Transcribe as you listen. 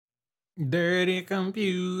Dirty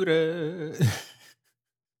computer.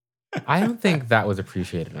 I don't think that was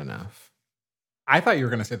appreciated enough. I thought you were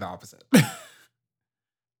going to say the opposite.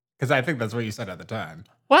 Because I think that's what you said at the time.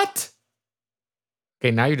 What?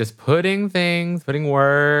 Okay, now you're just putting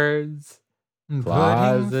words,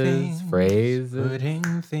 clauses, phrases.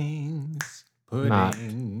 Putting things. Not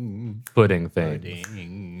putting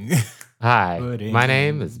things. Hi, my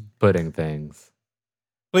name is Pudding Things.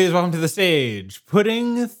 Please welcome to the stage,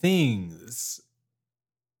 Pudding Things.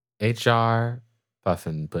 HR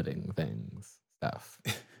Puffin Pudding Things stuff.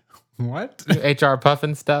 What? HR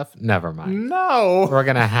Puffin stuff? Never mind. No. We're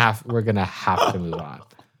gonna have to move on.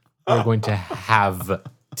 We're going to have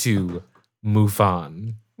to move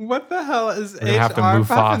on. What the hell is We're gonna have to HR Mufasa.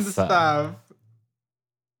 Puffin stuff?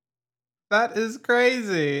 That is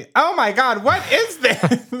crazy. Oh my God, what is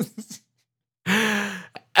this?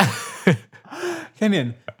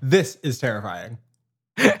 Kenyon, this is terrifying.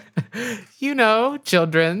 You know,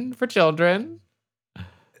 children for children.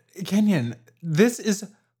 Kenyon, this is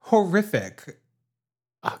horrific.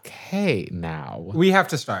 Okay, now. We have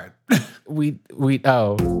to start.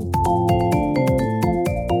 Oh.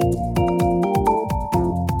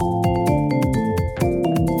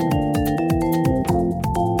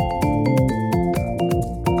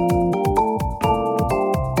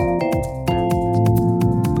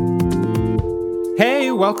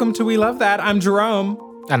 Hey, welcome to We Love That. I'm Jerome.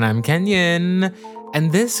 And I'm Kenyon.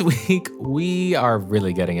 And this week, we are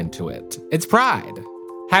really getting into it. It's Pride.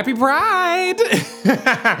 Happy Pride!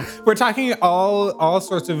 We're talking all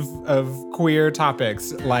sorts of queer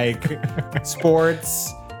topics like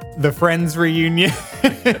sports, the Friends reunion.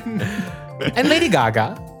 And Lady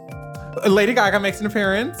Gaga. Lady Gaga makes an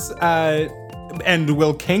appearance. And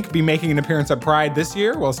will Kink be making an appearance at Pride this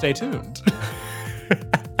year? Well, stay tuned.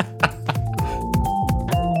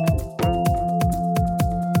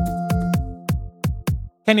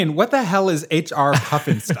 Kenyon, what the hell is HR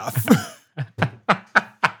Puffin stuff?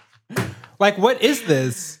 Like, what is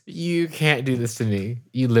this? You can't do this to me.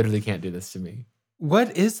 You literally can't do this to me.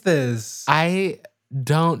 What is this? The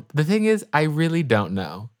thing is, I really don't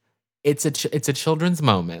know. It's a children's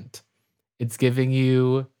moment. It's giving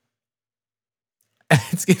you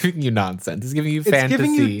nonsense. It's giving you fantasy. It's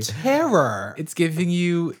giving you terror. It's giving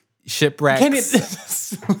you shipwrecks.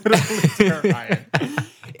 It's literally terrifying.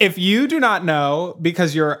 If you do not know,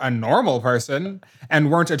 because you're a normal person and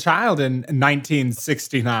weren't a child in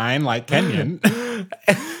 1969 like Kenyon,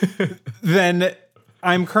 then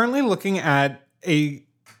I'm currently looking at an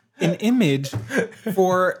image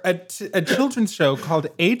for a children's show called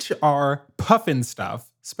HR Puffin Stuff,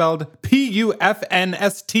 spelled Puffnstuf.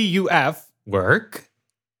 Work.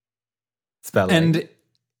 Spelling. And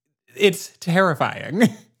it's terrifying.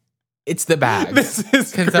 It's the bags. This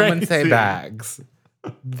is Can someone say crazy. bags?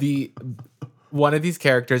 One of these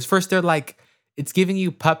characters, first they're like, it's giving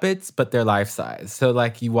you puppets, but they're life size. So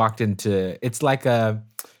like you walked into, it's like a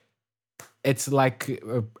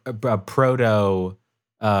proto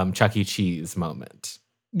Chuck E. Cheese moment.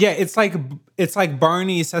 Yeah, it's like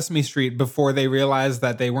Barney Sesame Street before they realized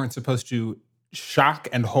that they weren't supposed to shock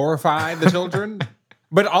and horrify the children.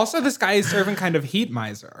 But also this guy is serving kind of heat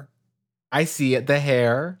miser. I see it, the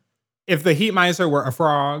hair. If the heat miser were a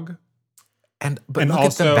frog. But look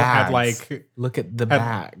also at the bags. had look at the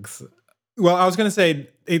bags. Well, I was going to say,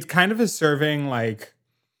 it kind of is serving like,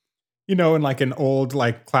 you know, in like an old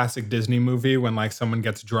like classic Disney movie when like someone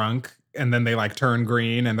gets drunk and then they like turn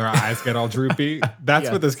green and their eyes get all droopy. That's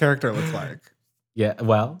Yeah. what this character looks like. Yeah,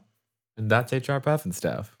 well, and that's HR Puffin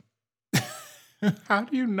stuff. How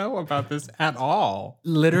do you know about this at all?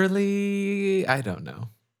 Literally, I don't know.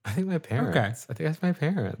 I think my parents. Okay. I think that's my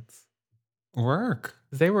parents. Work.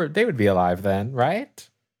 They would be alive then, right?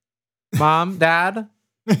 Mom, Dad?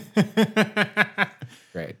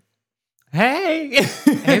 Great. Hey.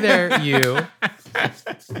 Hey there, you.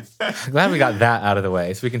 Glad we got that out of the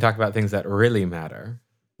way so we can talk about things that really matter.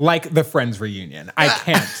 Like the Friends reunion. I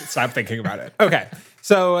can't stop thinking about it. Okay.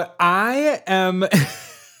 So I am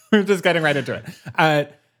we're just getting right into it.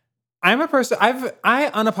 I'm a person I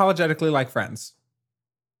unapologetically like Friends.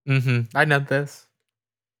 Mm-hmm. I know this.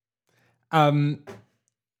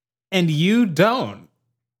 And you don't.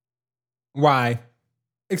 Why?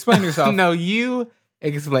 Explain yourself. No, you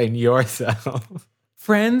explain yourself.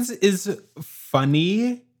 Friends is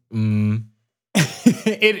funny.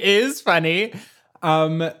 It is funny.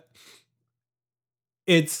 The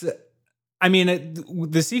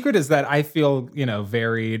secret is that I feel,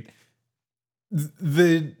 very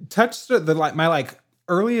my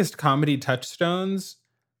earliest comedy touchstones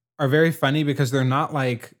are very funny because they're not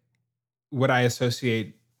like what I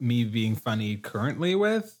associate me being funny currently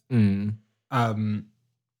with. Mm.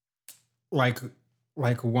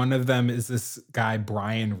 Like one of them is this guy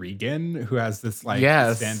Brian Regan who has this like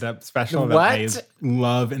Yes. stand-up special What? that I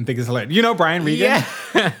love and think is hilarious. You know Brian Regan?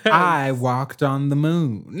 Yeah. I walked on the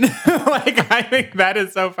moon. Like I think that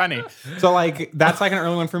is so funny. So like that's like an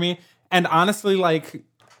early one for me. And honestly, like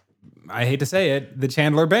I hate to say it, the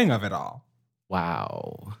Chandler Bing of it all.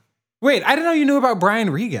 Wow. Wait, I didn't know you knew about Brian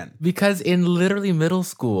Regan. Because in literally middle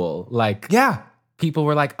school, like Yeah. people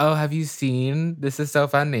were like, "Oh, have you seen? This is so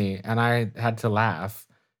funny," and I had to laugh.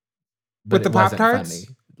 But With the it wasn't Pop-Tarts?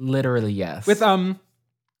 funny. Literally, yes. With come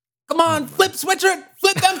on, flip switcher,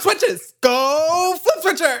 flip them switches. Go flip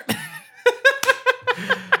switcher.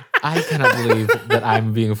 I cannot believe that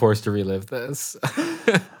I'm being forced to relive this.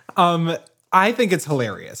 I think it's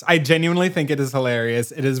hilarious. I genuinely think it is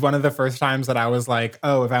hilarious. It is one of the first times that I was like,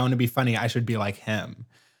 oh, if I want to be funny, I should be like him.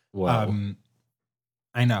 Whoa.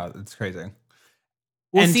 I know, it's crazy.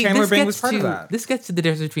 Well, and see, Chandler this Bing gets was part of that. This gets to the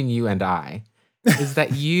difference between you and I. Is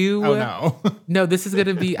that you? Oh, no. No, this is going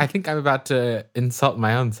to be, I think I'm about to insult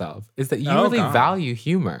my own self. Is that you Oh, really God. value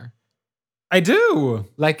humor. I do.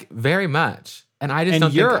 Like, very much. And I just And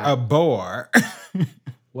don't you're think... a bore.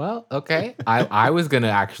 Well, okay. I was going to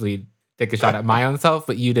actually take a shot at my own self,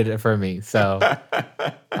 but you did it for me. So,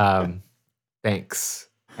 thanks,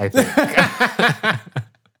 I think.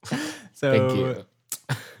 So, Thank you.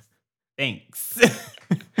 Thanks.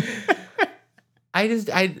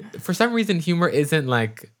 I for some reason, humor isn't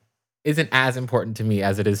as important to me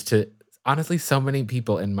as it is to, honestly, so many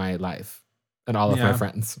people in my life and all of my Yeah.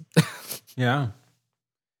 friends. Yeah.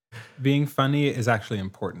 Being funny is actually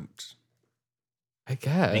important. I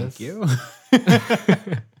guess. Thank you.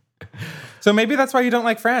 So maybe that's why you don't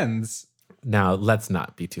like Friends. Now, let's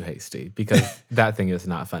not be too hasty because that thing is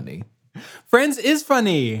not funny. Friends is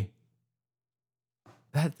funny.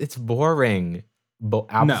 It's boring.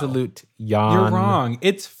 Absolute yawn. You're wrong.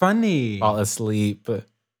 It's funny. Fall asleep.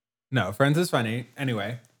 No, Friends is funny.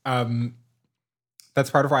 Anyway, that's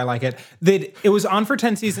part of why I like it. It was on for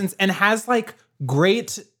 10 seasons and has like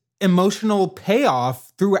great emotional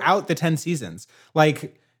payoff throughout the 10 seasons.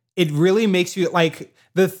 Like it really makes you like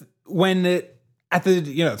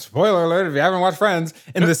spoiler alert if you haven't watched Friends,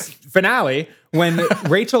 in this finale, when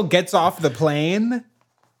Rachel gets off the plane,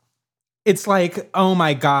 it's like, oh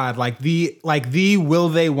my God, like the will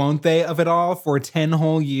they, won't they of it all for 10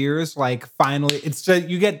 whole years. Like finally, it's just,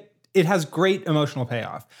 it has great emotional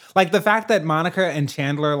payoff. Like the fact that Monica and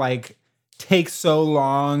Chandler like take so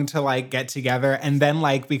long to like get together and then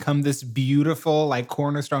like become this beautiful like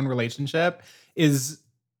cornerstone relationship is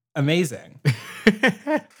amazing.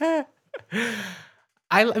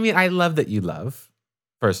 I mean, I love that you love,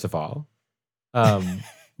 first of all.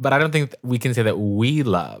 But I don't think we can say that we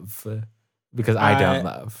love because I don't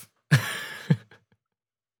love.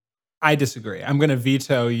 I disagree. I'm going to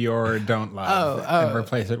veto your don't love and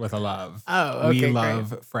replace it with a love. Oh, okay, we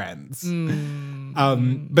love Friends.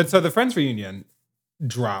 Mm. But so the Friends reunion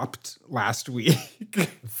dropped last week.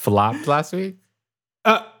 Flopped last week?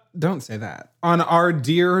 Don't say that. On our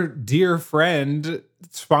dear, dear friend,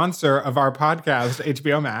 sponsor of our podcast,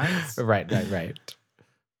 HBO Max. Right.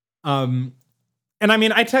 And I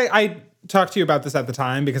mean, I talked to you about this at the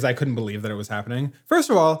time because I couldn't believe that it was happening. First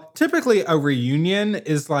of all, typically a reunion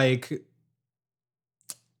is like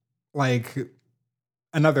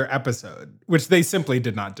another episode, which they simply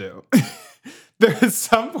did not do. There's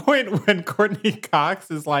some point when Courtney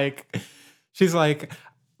Cox is like, she's like,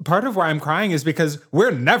 part of why I'm crying is because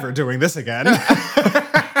we're never doing this again.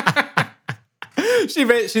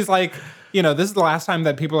 She's like, this is the last time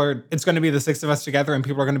that it's going to be the six of us together and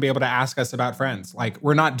people are going to be able to ask us about Friends. Like,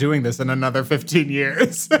 we're not doing this in another 15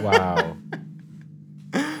 years. Wow.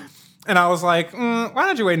 And I was like, why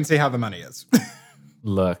don't you wait and see how the money is?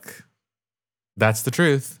 Look, that's the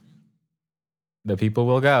truth. The people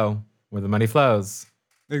will go where the money flows.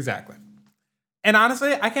 Exactly. And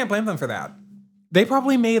honestly, I can't blame them for that. They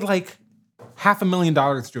probably made like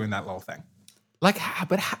 $500,000 doing that little thing. But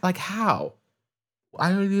how? I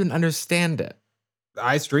don't even understand it.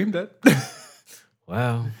 I streamed it.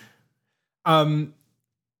 Wow.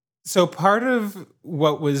 So part of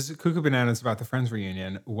what was cuckoo bananas about the Friends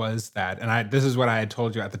reunion was that, and this is what I had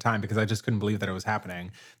told you at the time because I just couldn't believe that it was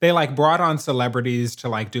happening. They like brought on celebrities to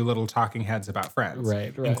like do little talking heads about Friends,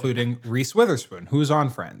 right. Including Reese Witherspoon, who's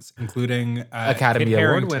on Friends, including Academy Kit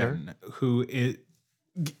Award Harington, winner, who is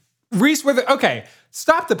Reese Witherspoon. Okay,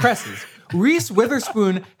 stop the presses. Reese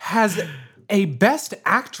Witherspoon has a Best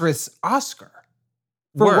Actress Oscar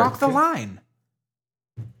for Walk the Line.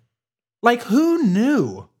 Like, who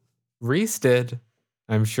knew? Reese did.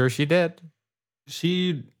 I'm sure she did.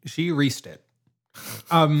 She reached it.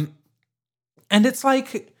 And it's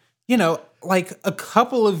like, like a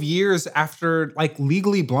couple of years after like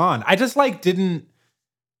Legally Blonde. I just like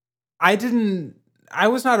I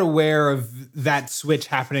was not aware of that switch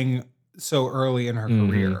happening so early in her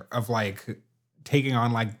career of like taking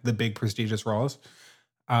on like the big prestigious roles.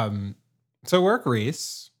 So work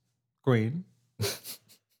Reese, Queen.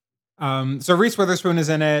 So Reese Witherspoon is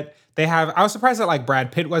in it. I was surprised that like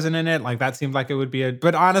Brad Pitt wasn't in it. Like that seemed like it would be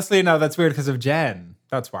but honestly, no, that's weird because of Jen.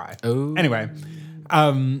 That's why. Oh. Anyway,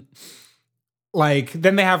 like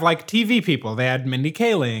then they have like TV people. They had Mindy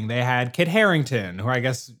Kaling. They had Kit Harington, who I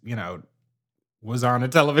guess, was on a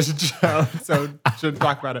television show. So shouldn't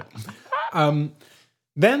talk about it.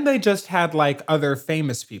 Then they just had like other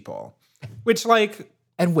famous people, which like,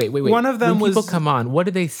 and wait. One of them when people was come on. What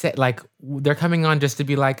did they say? Like they're coming on just to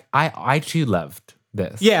be like, I too loved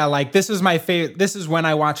this. Yeah, like this is my favorite. This is when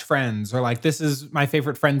I watch Friends, or like this is my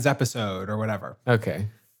favorite Friends episode, or whatever. Okay.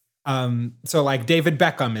 So like David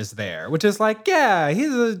Beckham is there, which is like, yeah,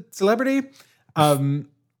 he's a celebrity.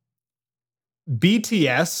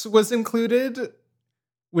 BTS was included,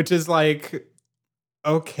 which is like,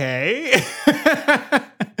 okay,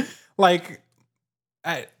 like,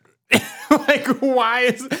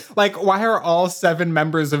 why are all 7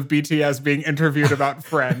 members of BTS being interviewed about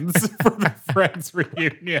Friends for the Friends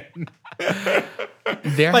reunion?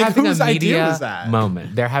 They're Like, having whose a idea media was that?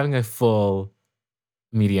 moment. They're having a full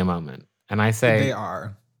media moment. And I say, They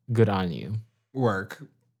are. good on you. Work.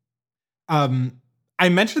 I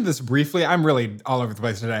mentioned this briefly. I'm really all over the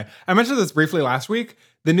place today. I mentioned this briefly last week.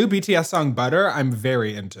 The new BTS song Butter, I'm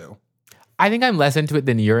very into. I think I'm less into it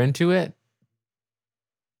than you're into it.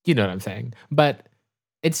 You know what I'm saying? But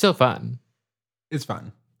it's still fun. It's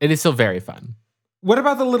fun. It is still very fun. What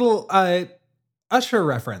about the little Usher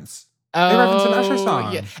reference? They reference an Usher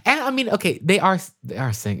song. Yeah. And I mean, okay, they are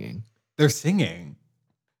singing. They're singing.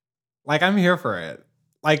 Like, I'm here for it.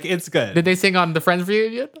 Like, it's good. Did they sing on the Friends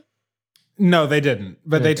reunion? No, they didn't.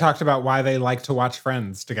 But they Okay. talked about why they like to watch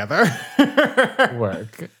Friends together.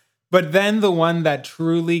 Work. But then the one that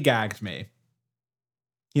truly gagged me.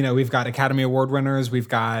 We've got Academy Award winners. We've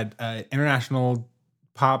got international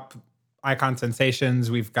pop icon sensations.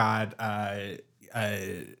 We've got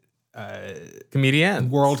Comedian.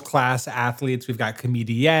 world-class athletes. We've got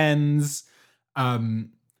comedians.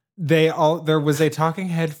 There was a talking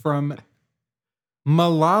head from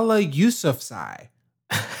Malala Yousafzai,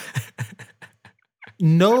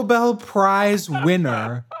 Nobel Prize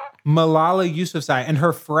winner Malala Yousafzai, and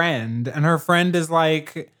her friend is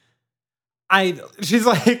like, she's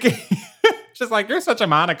like, you're such a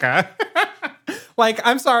Monica. Like,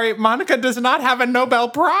 I'm sorry, Monica does not have a Nobel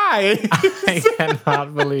Prize. I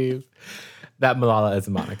cannot believe that Malala is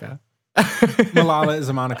a Monica. Malala is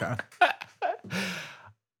a Monica.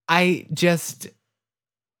 I just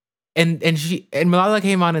and Malala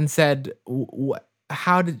came on and said,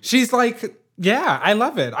 "How did?" She's like, yeah, I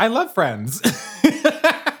love it. I love Friends.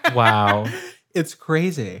 Wow, It's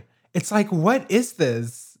crazy. It's like, what is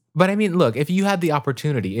this? but I mean, look, if you had the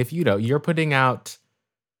opportunity, if you're putting out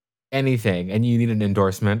anything and you need an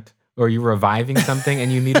endorsement, or you're reviving something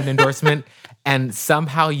and you need an endorsement, and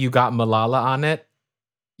somehow you got Malala on it,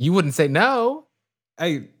 you wouldn't say no.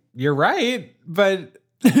 You're right, but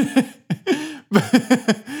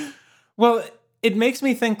well, it makes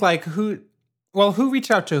me think like who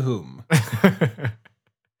reached out to whom?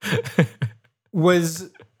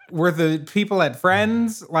 Were the people at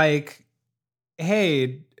Friends like,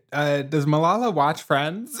 hey, does Malala watch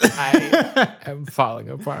Friends? I am falling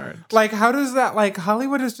apart. Like, how does that, like,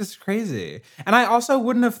 Hollywood is just crazy. And I also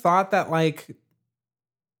wouldn't have thought that, like,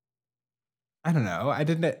 I don't know, I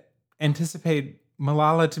didn't anticipate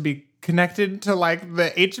Malala to be connected to, like,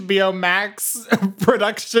 the HBO Max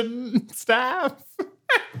production staff.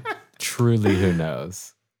 Truly, who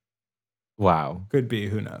knows? Wow. Could be,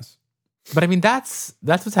 who knows? But I mean, that's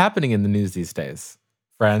what's happening in the news these days.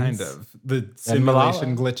 Friends. Kind of. The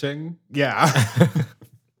simulation glitching. Yeah.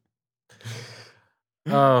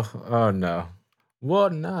 Oh no.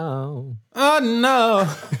 What no? Oh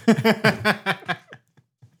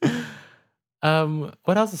no.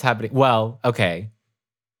 What else is happening? Well, okay.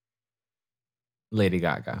 Lady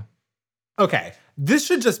Gaga. Okay. This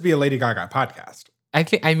should just be a Lady Gaga podcast.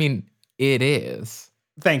 I mean, it is.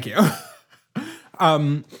 Thank you.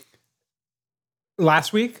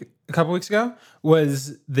 Last week, a couple weeks ago,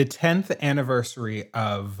 was the 10th anniversary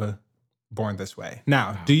of Born This Way.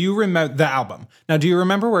 Now, do you remember the album? Now, do you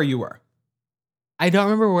remember where you were? I don't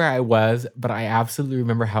remember where I was, but I absolutely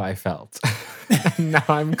remember how I felt. Now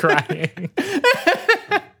I'm crying.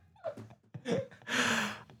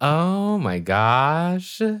 Oh my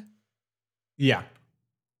gosh. Yeah.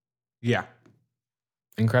 Yeah.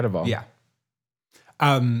 Incredible. Yeah.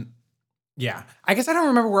 Yeah. I guess I don't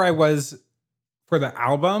remember where I was for the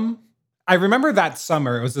album. I remember that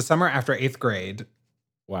summer. It was the summer after 8th grade.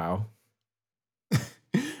 Wow.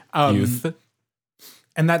 Um, Youth.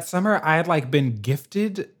 And that summer I had like been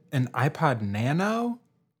gifted an iPod Nano.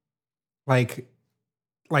 Like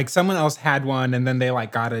someone else had one and then they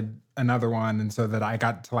like got another one. And so that I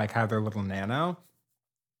got to like have their little Nano.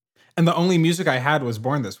 And the only music I had was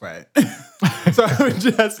Born This Way. So I would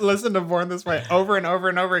just listen to Born This Way over and over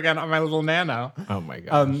and over again on my little Nano. Oh my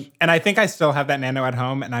gosh. And I think I still have that Nano at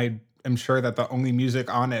home. And I am sure that the only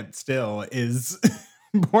music on it still is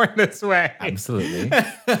Born This Way. Absolutely.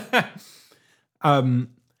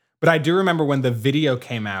 But I do remember when the video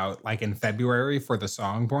came out, like in February for the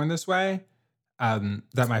song Born This Way,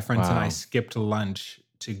 that my friends and I Wow. skipped lunch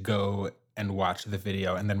to go and watch the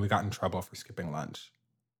video. And then we got in trouble for skipping lunch.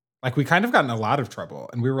 Like we kind of got in a lot of trouble.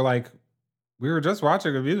 And we were like, we were just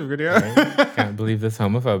watching a music video. Right? Can't believe this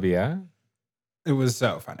homophobia. It was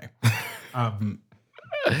so funny.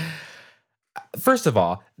 First of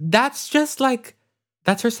all, that's just like,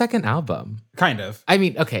 that's her second album. Kind of. I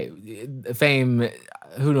mean, okay, Fame,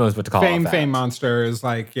 who knows what to call it. Fame Monsters,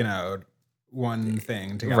 like, you know, one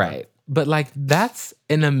thing together. Right. But like, that's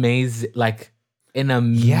an amazing,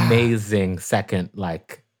 second,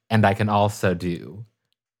 like, and I can also do.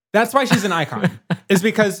 That's why she's an icon. Is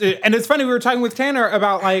because, and it's funny, we were talking with Tanner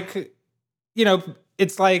about like, you know,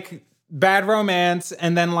 it's like Bad Romance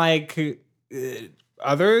and then like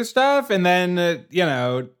other stuff. And then, you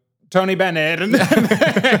know, Tony Bennett and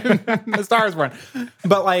The Star Is Born.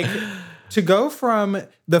 But like to go from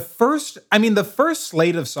the first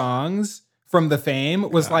slate of songs from the Fame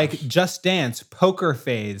was like Just Dance, Poker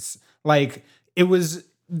Face. Like it was,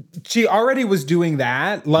 she already was doing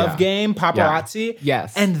that. Love Game, Paparazzi. Yeah.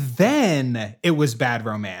 Yes. And then it was Bad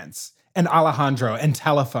Romance and Alejandro and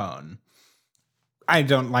Telephone. I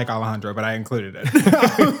don't like Alejandro, but I included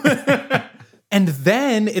it. And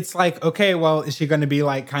then it's like, okay, well, is she going to be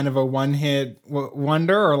like kind of a one-hit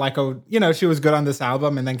wonder or like she was good on this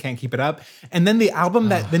album and then can't keep it up. And then the album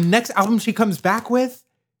the next album she comes back with,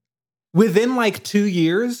 within like 2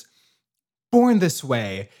 years, Born This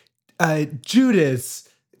Way, Judas,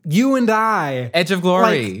 You and I, Edge of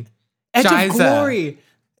Glory, like, Edge Shiza. of Glory,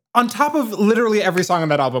 on top of literally every song on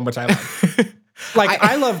that album, which I love. Like,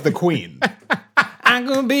 I love the Queen. I'm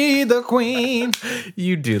gonna be the queen.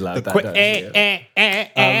 You do love that, don't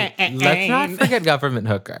you? Let's not forget Government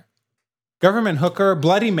Hooker. Government Hooker.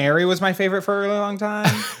 Bloody Mary was my favorite for a really long time.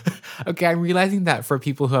 Okay, I'm realizing that for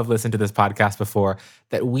people who have listened to this podcast before,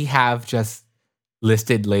 that we have just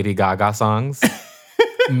listed Lady Gaga songs. I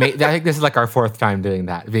think this is like our fourth time doing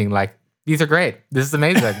that, being like, these are great. This is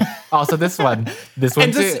amazing. Also, this one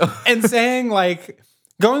and too. And saying like,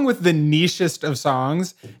 going with the nichest of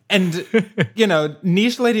songs, and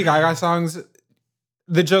niche Lady Gaga songs,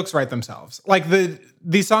 the jokes write themselves. Like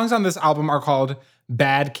the songs on this album are called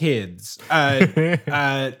Bad Kids,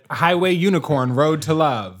 Highway Unicorn, Road to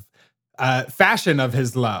Love, Fashion of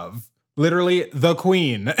His Love, literally The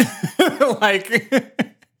Queen. Like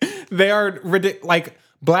they are ridiculous. Like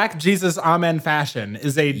Black Jesus Amen Fashion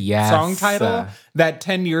is a song title that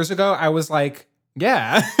 10 years ago I was like,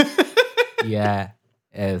 yeah. Yeah.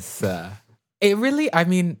 It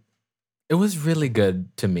was really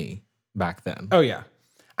good to me back then. Oh, yeah.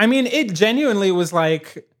 I mean, it genuinely was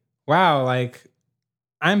like, wow, like,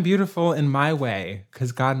 I'm beautiful in my way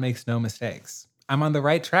because God makes no mistakes. I'm on the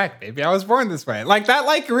right track, baby. I was born this way. Like, that,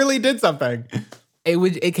 like, really did something.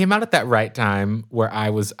 It came out at that right time where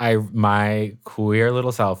my queer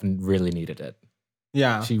little self really needed it.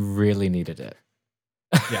 Yeah. She really needed it.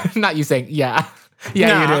 Yeah. Not you saying, yeah.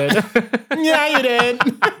 Yeah, Nah. you did. Yeah, you did.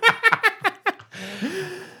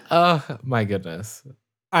 Oh, my goodness.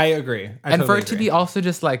 I agree. And for it to be also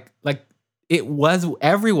just like it was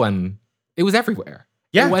everyone. It was everywhere.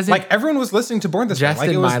 Yeah, it wasn't like everyone was listening to Born This Way. just Like,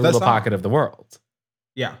 in it was my the little song. pocket of the world.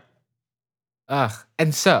 Yeah.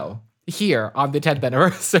 And so here on the 10th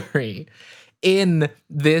anniversary, in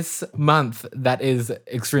this month that is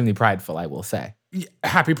extremely prideful, I will say.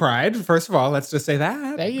 Happy Pride, first of all. Let's just say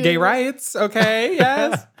that. Thank you. Gay rights, okay,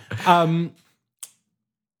 yes.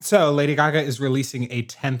 So Lady Gaga is releasing a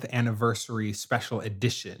 10th anniversary special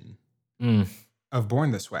edition of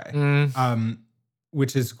Born This Way.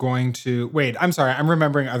 Which is going to... Wait, I'm sorry. I'm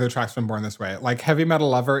remembering other tracks from Born This Way. Like Heavy Metal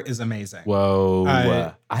Lover is amazing. Whoa.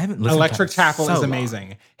 I haven't listened Electric to Chapel so is long.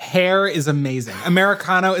 amazing. Hair is amazing.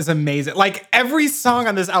 Americano is amazing. Like every song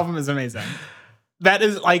on this album is amazing. That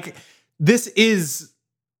is like... This is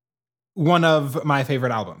one of my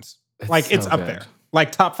favorite albums. It's so up good. there.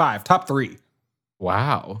 Like top 5, top 3.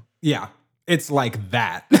 Wow. Yeah. It's like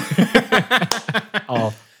that.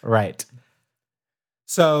 All right.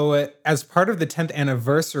 So, as part of the 10th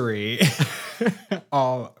anniversary,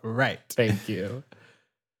 all right. Thank you.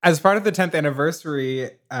 As part of the 10th anniversary,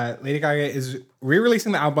 Lady Gaga is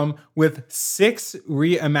re-releasing the album with 6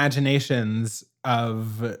 reimaginations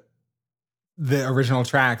of the original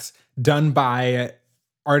tracks done by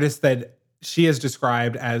artists that she has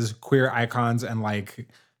described as queer icons and like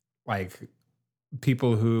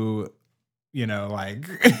people who,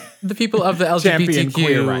 The people of the champion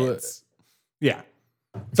queer LGBTQ. rights. Yeah.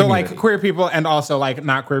 So Community. queer people and also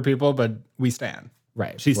not queer people, but we stand.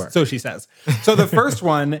 Right. So she says. So the first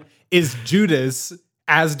one is Judas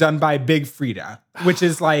as done by Big Frida, which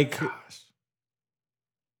is like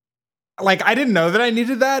I didn't know that I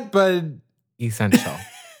needed that, but Essential.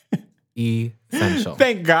 Essential.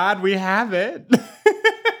 thank God we have it.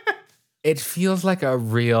 It feels like a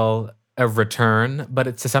return, but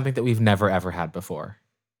it's to something that we've never ever had before.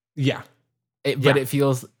 Yeah. But it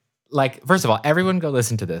feels like, first of all, everyone go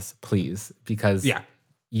listen to this, please, because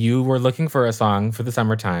you were looking for a song for the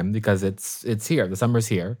summertime because it's here. The summer's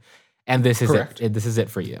here, and this is Correct. it. This is it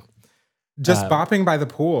for you. Just bopping by the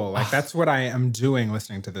pool. That's what I am doing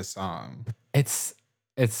listening to this song. It's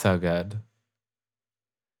so good.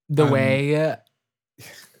 The way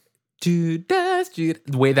Judas, the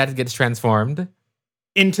way that it gets transformed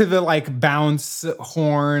into the bounce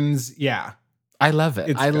horns. Yeah. I love it.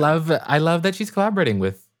 It's I good. love that she's collaborating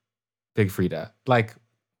with Big Frida.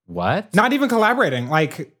 What? Not even collaborating.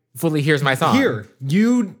 Fully, here's my song. Here,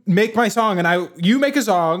 you make my song and you make a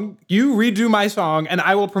song, you redo my song and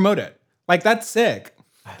I will promote it. That's sick.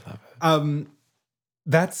 I love it.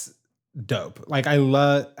 That's dope.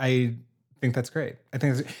 I think that's great. I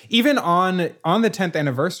think even on the 10th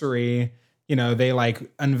anniversary, they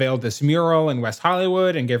unveiled this mural in West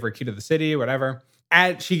Hollywood and gave her a key to the city, whatever.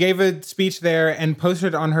 She gave a speech there and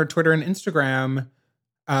posted on her Twitter and Instagram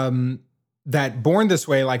that Born This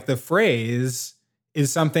Way, the phrase,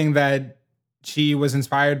 is something that she was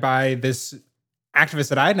inspired by this activist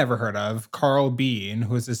that I had never heard of, Carl Bean,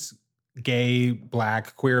 who is this gay,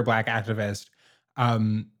 queer black activist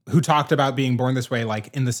who talked about being born this way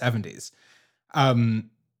in the 70s.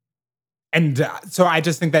 So I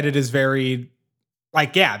just think that it is very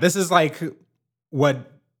this is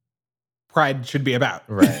what Pride should be about.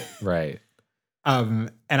 Right.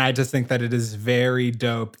 And I just think that it is very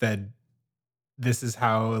dope that this is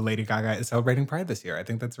how Lady Gaga is celebrating Pride this year. I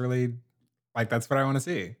think that's really that's what I want to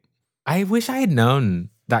see. I wish I had known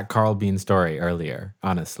that Carl Bean story earlier,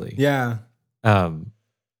 honestly. Yeah. But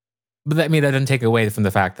that doesn't take away from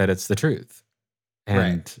the fact that it's the truth.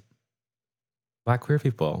 And Black queer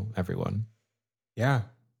people, everyone. Yeah.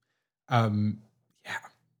 Yeah.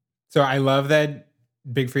 So I love that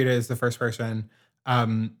Big Frida is the first person.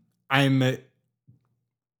 I'm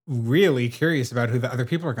really curious about who the other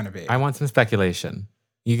people are going to be. I want some speculation.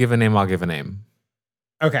 You give a name, I'll give a name.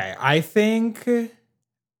 Okay. I think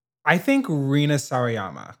Rina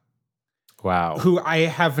Sawayama. Wow. Who I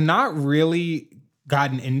have not really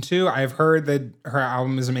gotten into. I've heard that her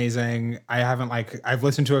album is amazing. I haven't I've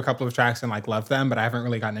listened to a couple of tracks and loved them, but I haven't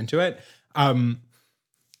really gotten into it.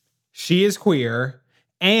 She is queer,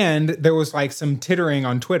 and there was some tittering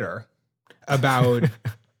on Twitter about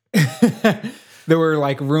there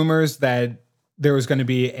were rumors that there was going to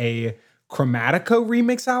be a Chromatica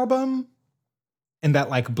remix album, and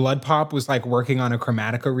that Blood Pop was working on a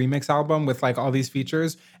Chromatica remix album with all these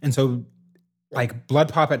features. And so Blood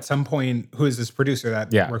Pop at some point, who is this producer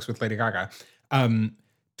that works with Lady Gaga,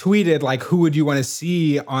 tweeted who would you want to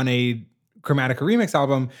see on a Chromatica remix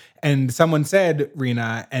album? And someone said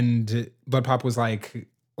Rina, and Blood Pop was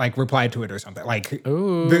replied to it or something.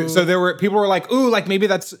 So there were people were ooh, maybe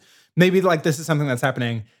this is something that's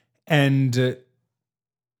happening. And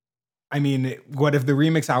what if the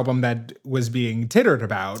remix album that was being tittered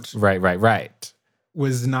about Right.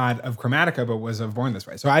 was not of Chromatica, but was of Born This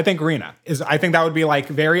Way? So I think Rina I think that would be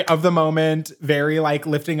very of the moment, very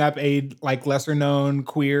lifting up a lesser known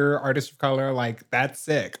queer artist of color. That's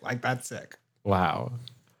sick. That's sick. Wow.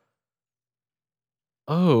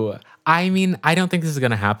 Oh, I don't think this is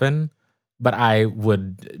going to happen, but I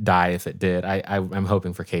would die if it did. I'm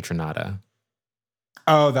hoping for Kaytranada.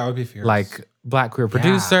 Oh, that would be fierce. Black queer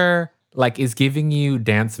producer, is giving you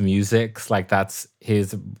dance musics. That's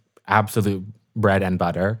his absolute bread and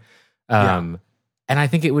butter. And I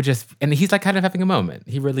think it would just, and he's kind of having a moment.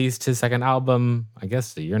 He released his second album, I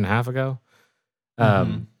guess a year and a half ago.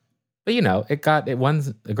 But it won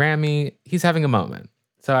a Grammy. He's having a moment.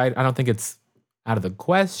 So I don't think it's out of the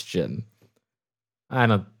question. I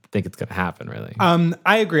don't think it's going to happen, really.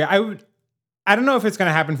 I agree. I don't know if it's going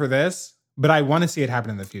to happen for this, but I want to see it happen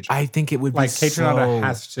in the future. I think it would like be Kate so Renata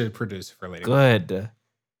has to produce for Lady Gaga. good.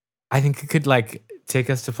 I think it could like take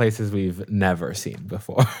us to places we've never seen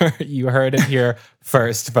before. You heard it here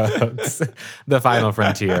first, folks. The Final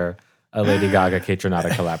Frontier, a Lady Gaga Kate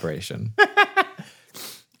Renata collaboration.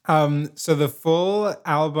 So the full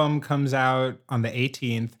album comes out on the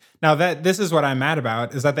 18th. Now this is what I'm mad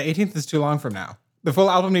about, is that the 18th is too long from now. The full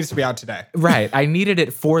album needs to be out today. Right. I needed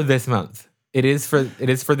it for this month. It is for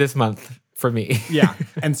this month for me. Yeah.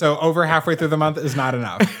 And so over halfway through the month is not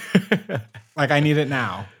enough. Like I need it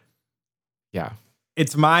now. Yeah.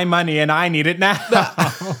 It's my money and I need it now.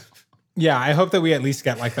 Yeah, I hope that we at least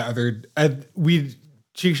get like the other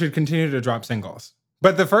she should continue to drop singles.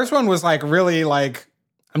 But the first one was like really like,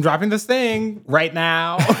 I'm dropping this thing right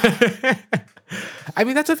now. I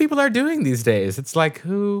mean, that's what people are doing these days. It's like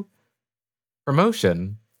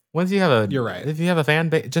promotion. Once you have You're right. If you have a fan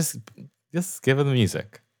base, just give them the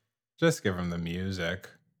music. Just give them the music.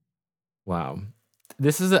 Wow.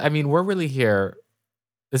 We're really here.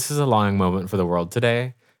 This is a long moment for the world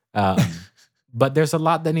today. But there's a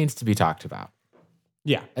lot that needs to be talked about.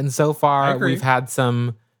 Yeah. And so far, we've had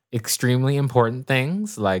some extremely important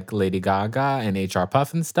things like Lady Gaga and HR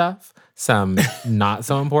Puff and stuff. Some not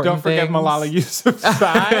so important Don't forget things. Malala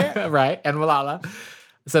Yousafzai. Right, and Malala.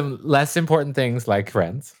 Some less important things like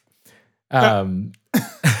Friends. How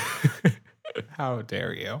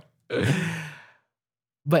dare you?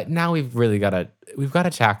 But now we've got to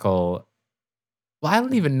tackle. Well, I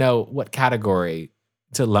don't even know what category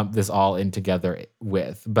to lump this all in together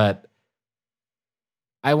with, but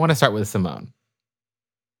I want to start with Simone.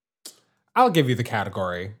 I'll give you the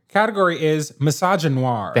category. Category is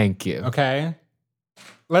misogynoir. Thank you. Okay.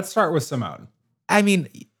 Let's start with Simone. I mean,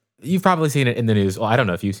 you've probably seen it in the news. Well, I don't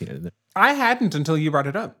know if you've seen it in the I hadn't until you brought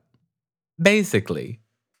it up. Basically,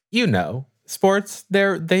 sports,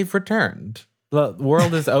 they've returned. The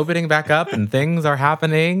world is opening back up and things are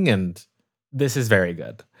happening, and this is very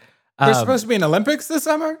good. There's supposed to be an Olympics this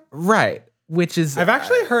summer? Right. Which is... I've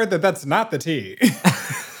actually heard that that's not the tea.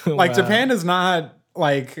 Like, Japan is not,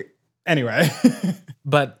 like... Anyway.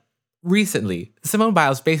 But recently, Simone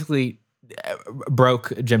Biles basically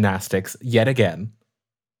broke gymnastics yet again.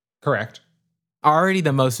 Correct. Already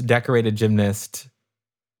the most decorated gymnast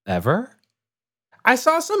ever? I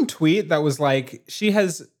saw some tweet that was like, she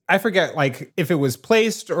has... I forget, like, if it was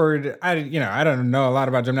placed or... I don't know a lot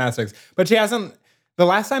about gymnastics. But she hasn't... The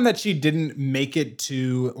last time that she didn't make it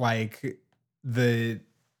to, like, the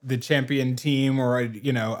champion team or,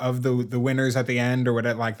 of the winners at the end or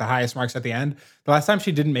whatever, like the highest marks at the end, the last time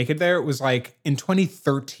she didn't make it there, it was like in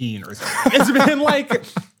 2013 or something. It's been like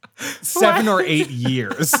 7 or 8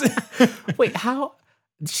 years. Wait, how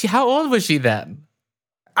old was she then?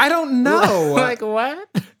 I don't know. Like what?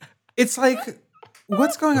 It's like,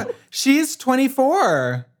 what's going on? She's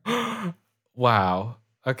 24. Wow.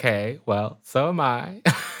 Okay, well, so am I.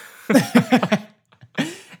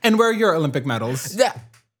 And where are your Olympic medals? Yeah.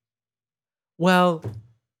 Well,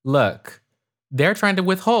 look, they're trying to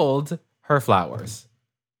withhold her flowers.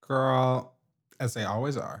 Girl, as they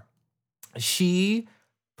always are. She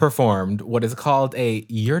performed what is called a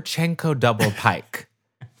Yurchenko double pike.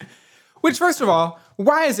 Which, first of all,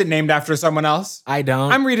 why is it named after someone else? I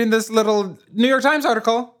don't. I'm reading this little New York Times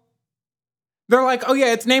article. They're like, oh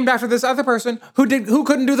yeah, it's named after this other person who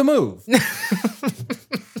couldn't do the move.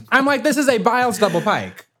 I'm like, this is a Biles double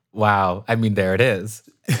pike. Wow. I mean, there it is.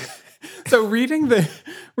 So reading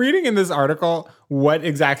in this article what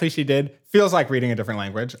exactly she did feels like reading a different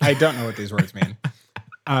language. I don't know what these words mean.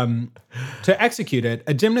 To execute it,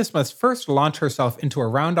 a gymnast must first launch herself into a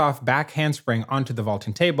round-off back handspring onto the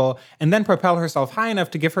vaulting table and then propel herself high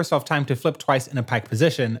enough to give herself time to flip twice in a pike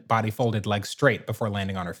position, body folded, legs straight, before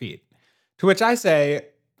landing on her feet. To which I say,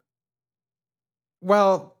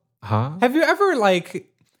 well, have you ever like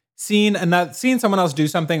seen someone else do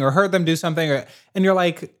something or heard them do something, and you're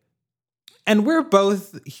like, and we're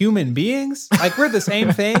both human beings? Like, we're the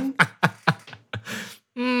same thing?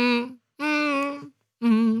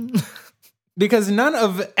 Because none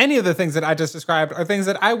of any of the things that I just described are things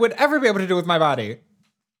that I would ever be able to do with my body.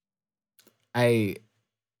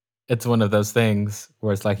 It's one of those things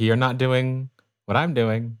where it's like, you're not doing what I'm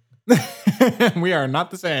doing. We are not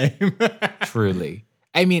the same. Truly.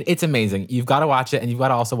 I mean, it's amazing. You've got to watch it, and you've got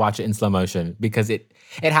to also watch it in slow motion because it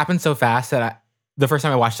happened so fast that the first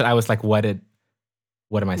time I watched it, I was like, what am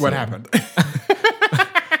I seeing? What happened?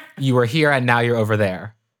 You were here and now you're over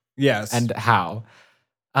there. Yes. And how?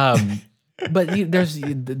 But there's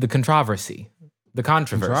the controversy. The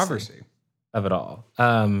controversy. of it all.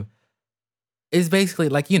 Is basically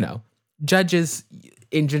like, judges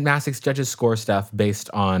in gymnastics, judges score stuff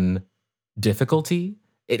based on difficulty.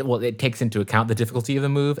 It takes into account the difficulty of the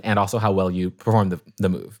move and also how well you perform the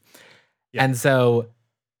move. Yeah. And so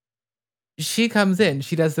she comes in,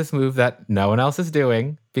 she does this move that no one else is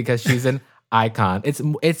doing because she's an icon.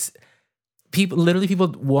 It's people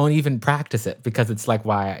won't even practice it because it's like,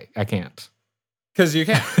 why I can't. Because you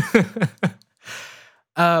can't.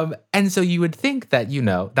 And so you would think that,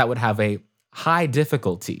 that would have a high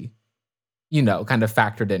difficulty, kind of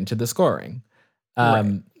factored into the scoring.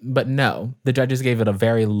 Right. But no, the judges gave it a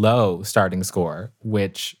very low starting score,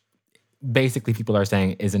 which basically people are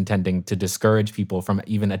saying is intending to discourage people from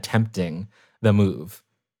even attempting the move.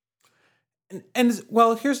 And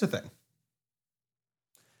well, here's the thing.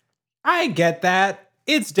 I get that.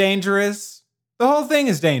 It's dangerous. The whole thing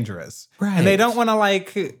is dangerous. Right. And they don't want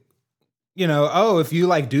to if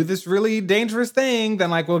you do this really dangerous thing, then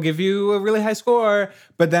we'll give you a really high score.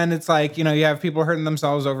 But then it's you have people hurting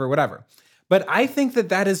themselves over whatever. But I think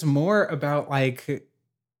that is more about that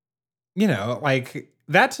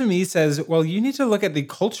to me says, well, you need to look at the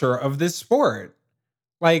culture of this sport.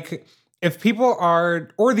 If people are,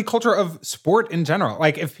 or the culture of sport in general,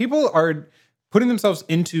 if people are putting themselves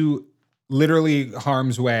into literally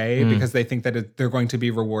harm's way because they think that they're going to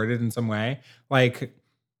be rewarded in some way, I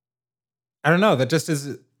don't know. That just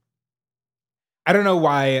is. I don't know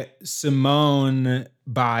why Simone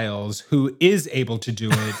Biles, who is able to do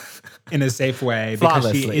it in a safe way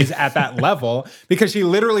because she is at that level, because she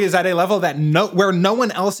literally is at a level that where no one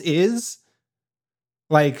else is.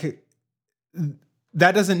 That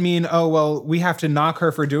doesn't mean, oh, well, we have to knock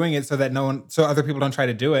her for doing it so that so other people don't try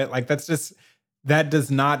to do it. That does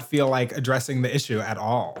not feel like addressing the issue at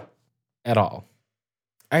all. At all.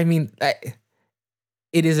 I mean,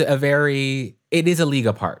 it is a league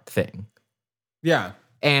apart thing. Yeah.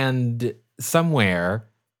 And somewhere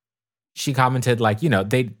she commented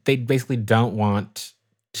they basically don't want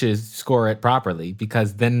to score it properly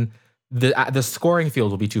because then the scoring field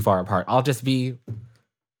will be too far apart. I'll just be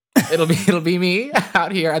it'll be me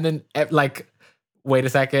out here and then wait a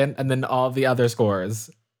second and then all the other scores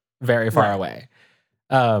very far away.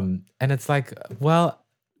 And it's well,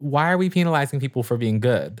 why are we penalizing people for being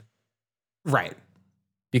good? Right.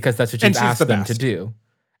 Because that's what you've asked them to do.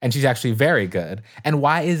 And she's actually very good. And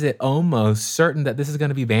why is it almost certain that this is going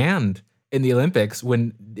to be banned in the Olympics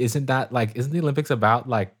when isn't the Olympics about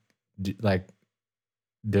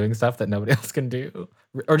doing stuff that nobody else can do?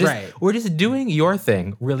 Or just doing your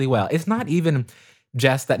thing really well. It's not even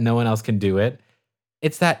just that no one else can do it.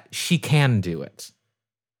 It's that she can do it.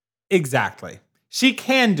 Exactly. She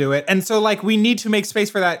can do it. And so we need to make space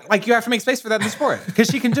for that. You have to make space for that in the sport because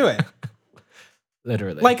she can do it.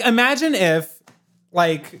 Literally. Imagine if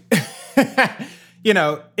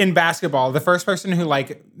in basketball, the first person who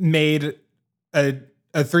made a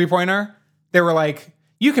 3-pointer, they were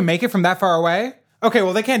you can make it from that far away? Okay,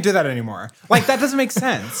 well, they can't do that anymore. That doesn't make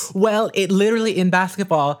sense. Well, it literally in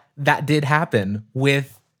basketball, that did happen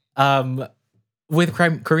with Kareem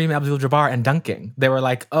Abdul-Jabbar and dunking. They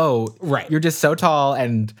were oh, right, you're just so tall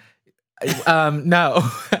and no.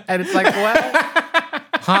 And it's what?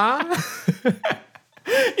 Huh?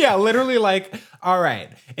 Yeah, literally all right,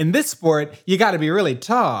 in this sport, you got to be really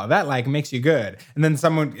tall. That makes you good. And then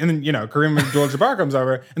Kareem Abdul-Jabbar comes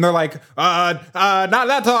over and they're not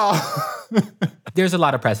that tall. There's a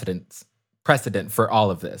lot of precedent for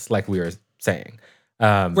all of this, like we were saying.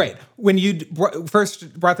 Right. When you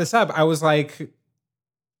first brought this up, I was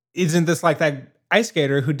isn't this that ice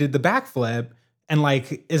skater who did the backflip and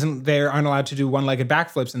aren't allowed to do one-legged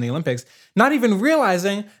backflips in the Olympics, not even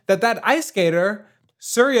realizing that ice skater,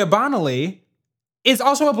 Surya Bonali, is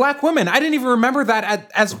also a black woman. I didn't even remember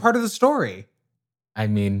that as part of the story. I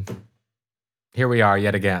mean, here we are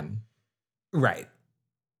yet again. Right.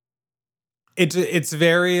 It's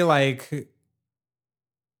very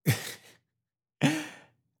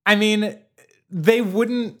I mean, they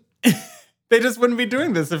just wouldn't be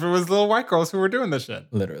doing this if it was little white girls who were doing this shit.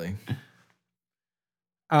 Literally.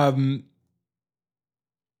 So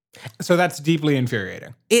that's deeply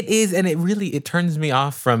infuriating. It is, and it turns me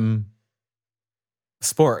off from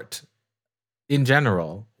sport in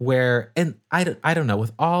general, and I don't know,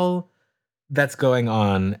 with all that's going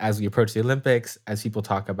on as we approach the Olympics, as people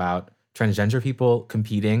talk about transgender people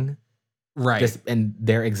competing, right, and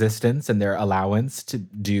their existence and their allowance to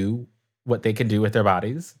do what they can do with their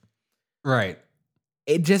bodies. Right.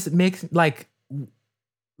 It just makes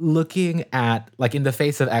looking at in the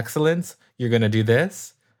face of excellence, you're going to do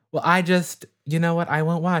this. Well, you know what? I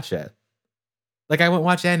won't watch it. Like I won't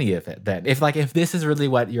watch any of it then. If this is really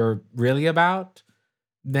what you're really about,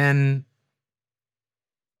 then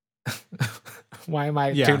why am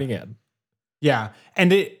I tuning in? Yeah.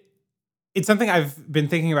 And it's something I've been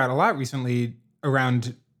thinking about a lot recently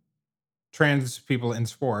around trans people in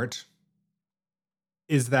sport,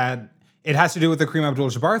 is that it has to do with the Kareem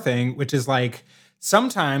Abdul-Jabbar thing, which is like,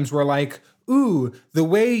 sometimes we're like, ooh, the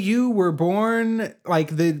way you were born,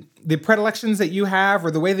 like the predilections that you have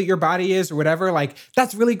or the way that your body is or whatever, like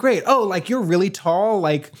that's really great. Oh, like you're really tall,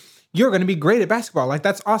 like you're going to be great at basketball. Like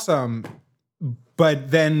that's awesome.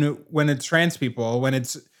 But then when it's trans people, when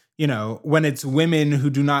it's, when it's women who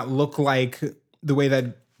do not look like the way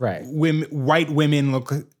that white women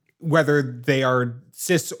look, whether they are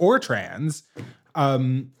cis or trans,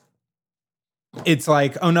 it's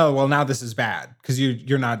like, oh no, well now this is bad because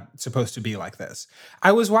you're not supposed to be like this.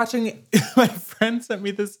 I was watching, my friend sent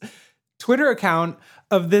me this Twitter account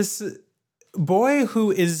of this boy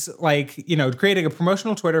who is like, creating a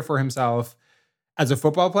promotional Twitter for himself as a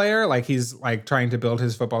football player. Like he's like trying to build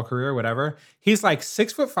his football career or whatever. He's like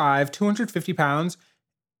 6'5", 250 pounds,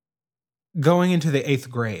 going into the 8th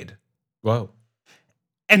grade. Whoa.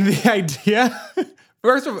 And the idea,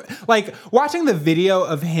 first of all, like watching the video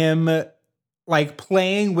of him like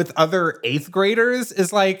playing with other 8th graders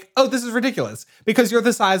is like, oh, this is ridiculous because you're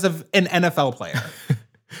the size of an NFL player.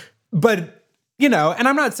 But, and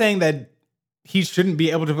I'm not saying that he shouldn't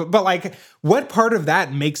be able to, but like what part of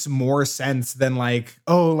that makes more sense than like,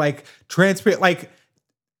 oh, like like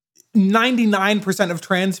 99% of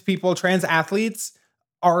trans athletes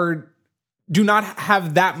do not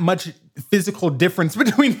have that much physical difference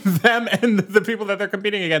between them and the people that they're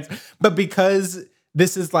competing against. But because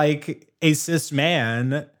this is like a cis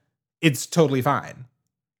man, it's totally fine.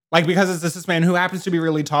 Like because it's a cis man who happens to be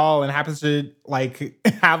really tall and happens to like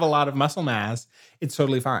have a lot of muscle mass, it's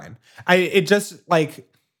totally fine. It just like,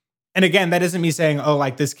 and again, that isn't me saying, oh,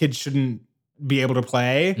 like this kid shouldn't be able to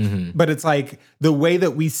play, but it's like the way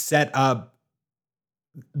that we set up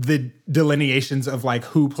the delineations of like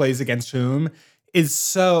who plays against whom is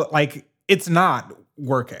so like, it's not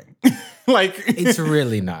working. Like it's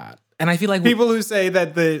really not. And I feel like people who say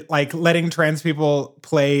that the like letting trans people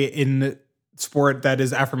play in sport that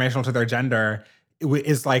is affirmational to their gender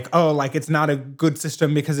is like, oh, like it's not a good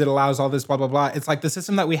system because it allows all this blah, blah, blah. It's like the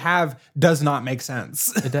system that we have does not make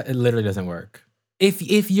sense. It literally doesn't work.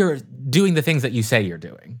 If you're doing the things that you say you're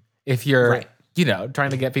doing, if you're,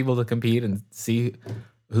 trying to get people to compete and see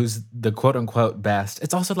who's the quote unquote best,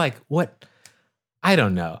 it's also like, what? I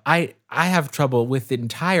don't know. I have trouble with the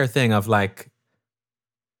entire thing of like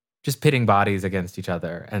just pitting bodies against each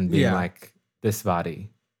other and being like, this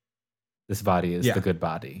body is the good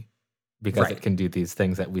body because it can do these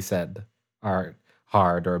things that we said are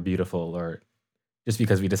hard or beautiful or just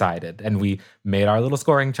because we decided. And we made our little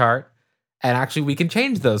scoring chart. And actually we can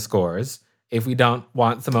change those scores if we don't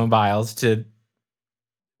want Simone Biles to,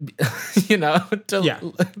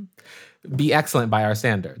 be excellent by our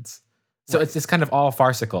standards. So it's just kind of all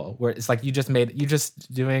farcical where it's like you're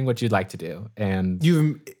just doing what you'd like to do. And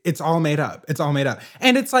it's all made up. It's all made up.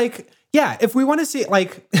 And it's like, yeah, if we want to see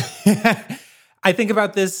like, I think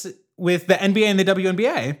about this with the NBA and the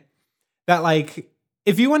WNBA, that like,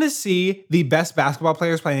 if you want to see the best basketball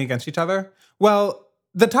players playing against each other, well,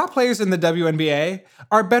 the top players in the WNBA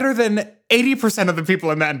are better than 80% of the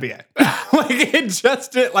people in the NBA.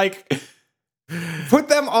 Put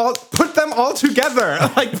them all together.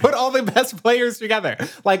 Like put all the best players together.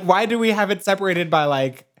 Like why do we have it separated by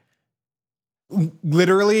like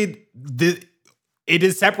literally it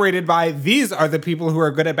is separated by these are the people who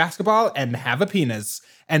are good at basketball and have a penis.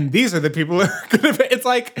 And these are the people who are good at it's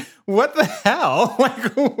like, what the hell?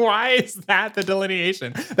 Like, why is that the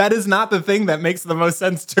delineation? That is not the thing that makes the most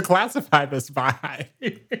sense to classify this by.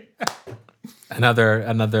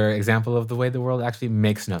 Another example of the way the world actually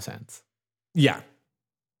makes no sense. Yeah.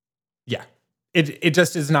 Yeah. It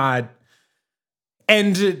just is not.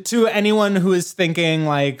 And to anyone who is thinking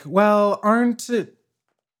like, well, aren't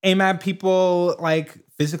AMAB people like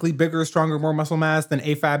physically bigger, stronger, more muscle mass than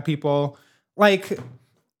AFAB people? Like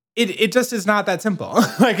it just is not that simple.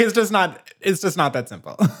 Like it's just not that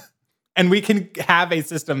simple. And we can have a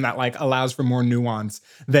system that like allows for more nuance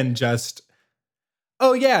than just,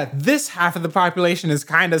 oh yeah, this half of the population is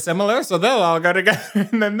kind of similar, so they'll all go together.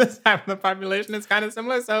 And then this half of the population is kind of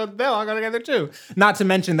similar, so they'll all go together too. Not to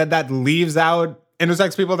mention that leaves out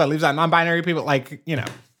intersex people, that leaves out non-binary people, like,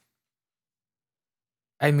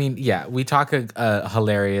 I mean, yeah, we talk a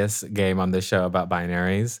hilarious game on this show about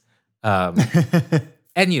binaries. And,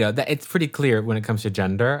 that it's pretty clear when it comes to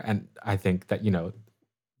gender. And I think that,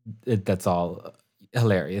 that's all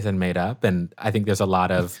hilarious and made up. And I think there's a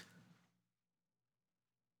lot of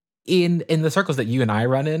in the circles that you and I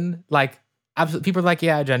run in, like absolutely people are like,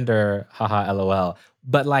 yeah, gender, haha, lol.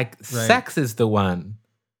 But like sex is the one.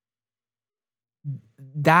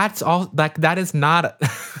 That's all like that is not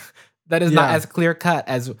that is not as clear cut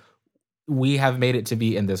as we have made it to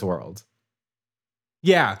be in this world.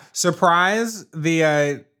 Yeah. Surprise,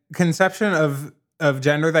 the conception of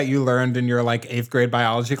gender that you learned in your like 8th grade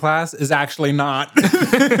biology class is actually not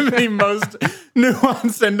the most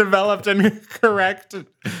nuanced and developed and correct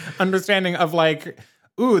understanding of like,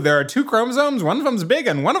 ooh, there are 2 chromosomes, one of them's big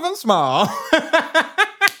and one of them's small.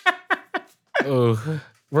 Ooh,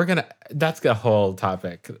 that's a whole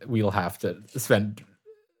topic we'll have to spend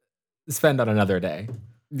on another day.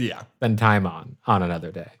 Yeah. Spend time on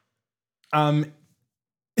another day.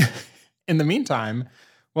 In the meantime,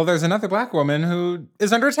 well, there's another Black woman who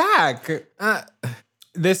is under attack.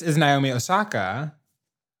 This is Naomi Osaka,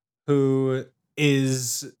 who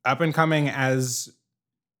is up and coming as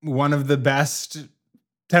one of the best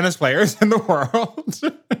tennis players in the world.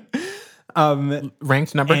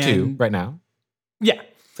 Ranked number 2 right now. Yeah.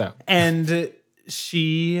 So. And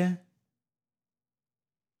she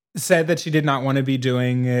said that she did not want to be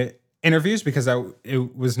doing interviews because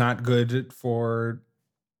it was not good for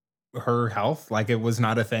her health. Like, it was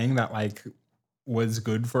not a thing that like was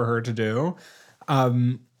good for her to do.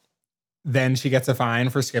 Then she gets a fine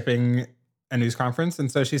for skipping a news conference. And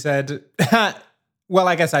so she said, well,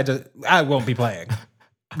 I guess I won't be playing.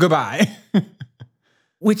 Goodbye.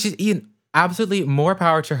 Which is absolutely more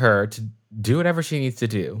power to her to do whatever she needs to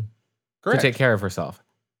do. Correct. To take care of herself.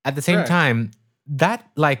 At the same time, that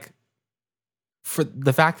like for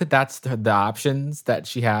the fact that that's the options that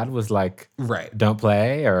she had was like, don't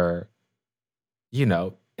play or,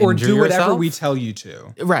 or do whatever yourself. We tell you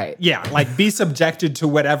to. Right. Yeah. Like be subjected to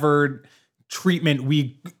whatever treatment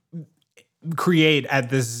we create at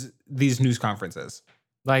these news conferences.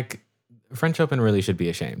 Like French Open really should be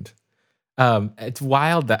ashamed. It's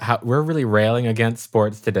wild that we're really railing against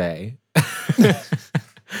sports today.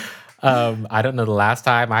 I don't know the last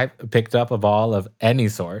time I picked up a ball of any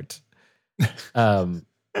sort. But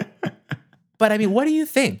I mean, what do you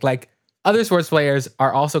think? Like, other sports players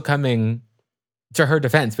are also coming to her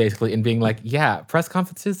defense, basically, and being like, yeah, press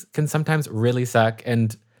conferences can sometimes really suck.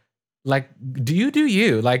 And like, do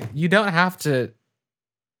you? Like, you don't have to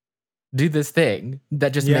do this thing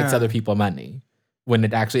that just makes other people money when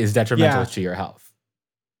it actually is detrimental to your health.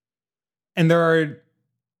 And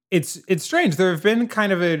it's strange. There's been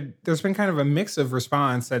kind of a mix of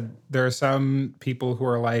response that there are some people who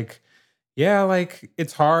are like, yeah, like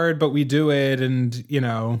it's hard, but we do it. And,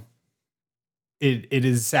 it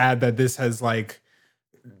is sad that this has like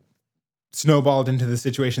snowballed into the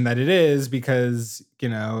situation that it is because,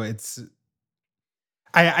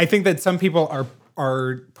 I think that some people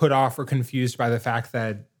are put off or confused by the fact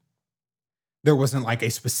that there wasn't like a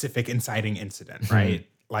specific inciting incident, right?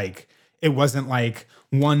 Like, it wasn't like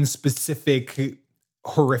one specific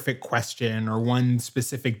horrific question or one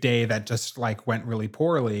specific day that just like went really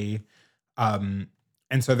poorly. And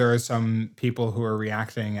so there are some people who are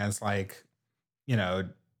reacting as like,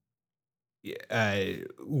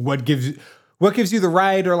 what gives you the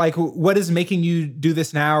right, or like what is making you do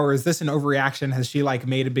this now, or is this an overreaction? Has she like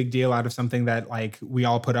made a big deal out of something that like we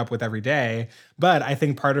all put up with every day? But I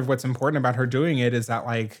think part of what's important about her doing it is that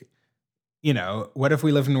like, what if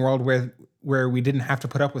we lived in a world where we didn't have to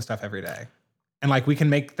put up with stuff every day? And like we can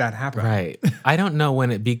make that happen. Right. I don't know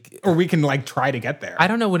when it or we can like try to get there. I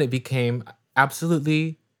don't know when it became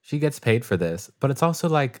absolutely she gets paid for this, but it's also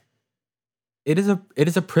like it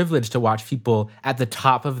is a privilege to watch people at the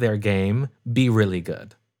top of their game be really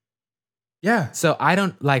good. Yeah. So I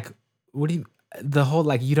don't like the whole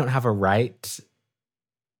like you don't have a right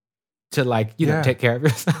to like take care of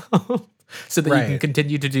yourself so that you can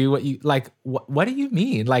continue to do what you like. What do you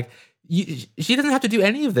mean? Like she doesn't have to do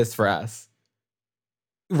any of this for us.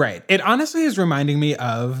 Right. It honestly is reminding me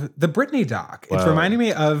of the Britney doc. Whoa. It's reminding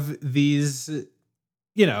me of these,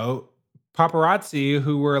 paparazzi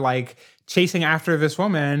who were like chasing after this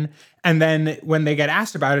woman. And then when they get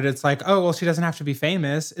asked about it, it's like, oh, well, she doesn't have to be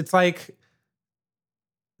famous. It's like,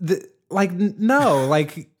 no,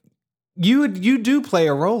 like you do play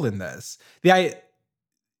a role in this.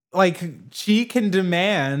 She can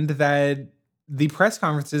demand that the press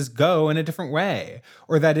conferences go in a different way,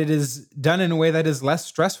 or that it is done in a way that is less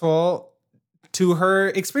stressful to her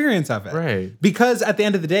experience of it. Right. Because at the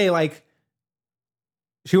end of the day, like,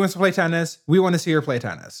 she wants to play tennis. We want to see her play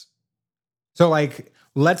tennis. So like,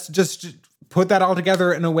 let's just put that all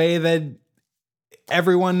together in a way that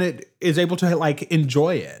everyone is able to like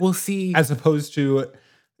enjoy it. We'll see. As opposed to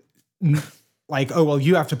like, oh, well,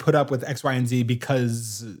 you have to put up with X, Y, and Z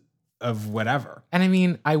because of whatever. And I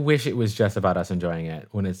mean, I wish it was just about us enjoying it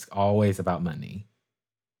when it's always about money.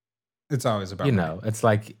 It's always about you money. know, it's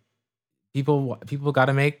like people got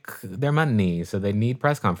to make their money, so they need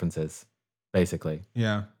press conferences, basically.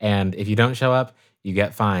 Yeah. And if you don't show up, you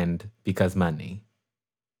get fined because money.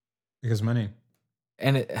 Because money.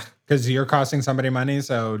 And because you're costing somebody money,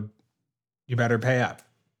 so you better pay up.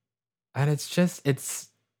 And it's just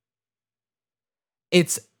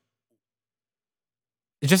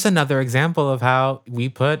another example of how we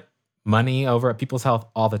put money over people's health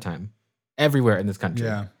all the time, everywhere in this country.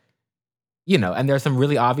 Yeah. You know, and there's some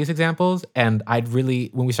really obvious examples. And when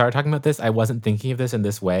we started talking about this, I wasn't thinking of this in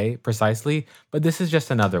this way precisely, but this is just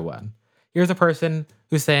another one. Here's a person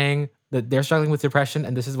who's saying that they're struggling with depression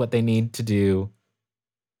and this is what they need to do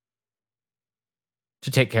to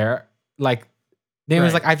take care. Like,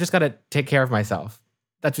 Naomi's like, I've just got to take care of myself.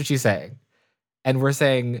 That's what she's saying. And we're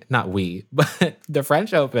saying, not we, but the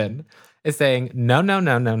French Open is saying,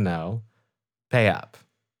 no, pay up.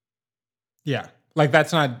 Yeah. Like,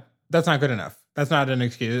 that's not good enough. That's not an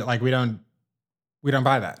excuse. Like, we don't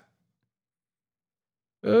buy that.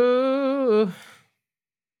 Ooh.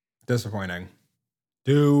 Disappointing.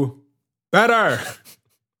 Do better.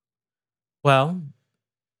 Well,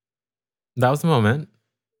 that was the moment.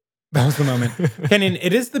 That was the moment. Kenyon,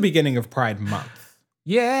 it is the beginning of Pride Month.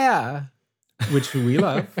 Yeah. Which we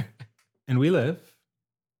love and we live.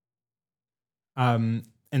 And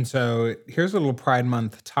so here's a little Pride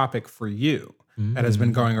Month topic for you that has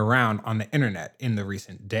been going around on the internet in the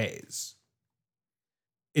recent days.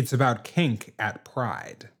 It's about kink at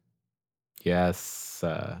Pride. Yes.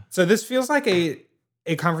 So this feels like a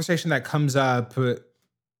conversation that comes up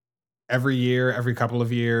every year, every couple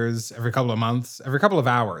of years, every couple of months, every couple of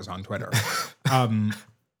hours on Twitter.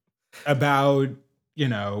 About, you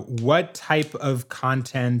know, what type of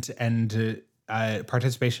content and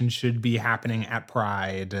participation should be happening at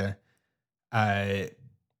Pride.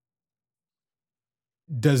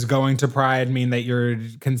 Does going to Pride mean that you're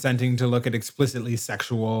consenting to look at explicitly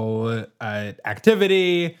sexual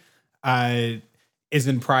activity?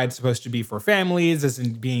 Isn't Pride supposed to be for families?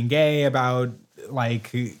 Isn't being gay about,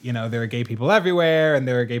 like, you know, there are gay people everywhere and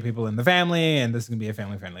there are gay people in the family and this is going to be a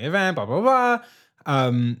family-friendly event, blah, blah,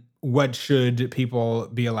 blah. What should people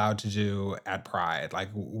be allowed to do at Pride? Like,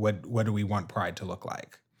 what do we want Pride to look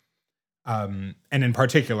like? And in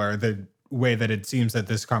particular, the way that it seems that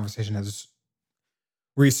this conversation has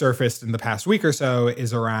resurfaced in the past week or so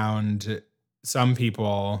is around some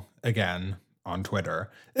people, again, on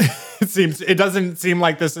Twitter. It doesn't seem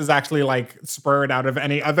like this is actually like spurred out of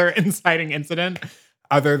any other inciting incident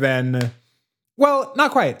other than, well,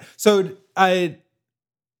 not quite. So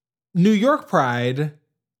New York Pride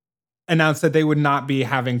announced that they would not be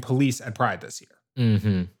having police at Pride this year.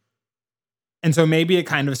 Mm-hmm. And so maybe it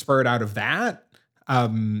kind of spurred out of that.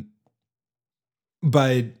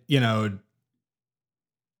 But, you know,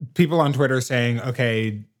 people on Twitter saying,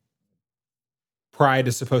 okay, Pride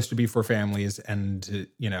is supposed to be for families and,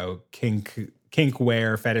 you know, kink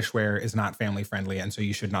wear, fetish wear is not family friendly. And so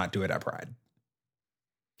you should not do it at Pride.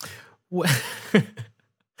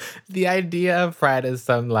 The idea of Pride is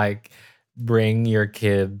some like bring your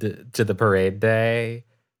kid to the parade day.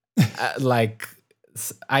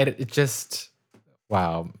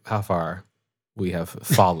 Wow, how far we have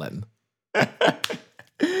fallen.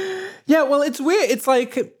 Yeah, well, it's weird. It's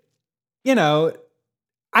like, you know,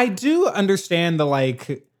 I do understand the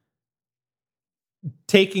like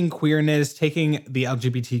taking queerness, taking the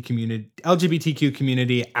LGBTQ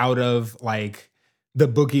community out of like the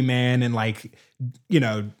boogeyman and like, you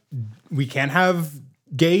know, we can't have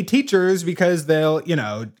gay teachers because they'll, you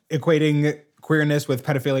know, equating queerness with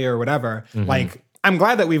pedophilia or whatever. Mm-hmm. Like, I'm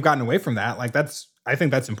glad that we've gotten away from that. Like, I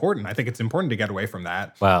think that's important. I think it's important to get away from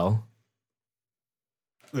that. Well,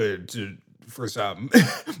 for some.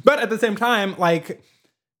 But at the same time, like,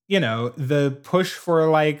 you know, the push for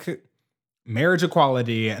like marriage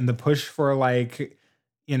equality and the push for like,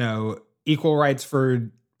 you know, equal rights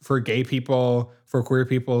for gay people, for queer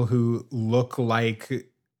people who look like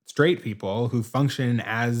straight people, who function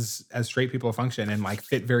as straight people function and like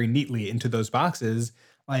fit very neatly into those boxes,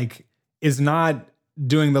 like is not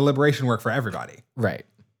doing the liberation work for everybody. Right.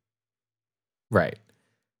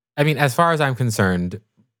 I mean, as far as I'm concerned,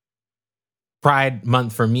 Pride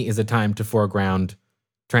Month for me is a time to foreground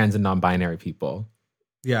trans and non-binary people.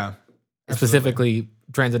 Yeah. Absolutely. Specifically,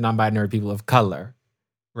 trans and non-binary people of color.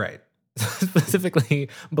 Right. Specifically,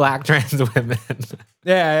 Black trans women.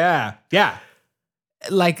 Yeah.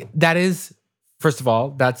 Like, that is first of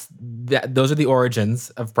all, those are the origins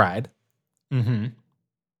of Pride. Mm-hmm.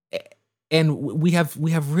 And we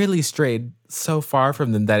have really strayed so far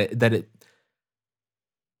from them that it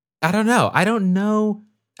I don't know. I don't know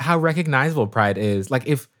how recognizable Pride is. Like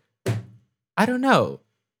I don't know.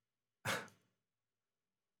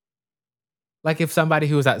 Like if somebody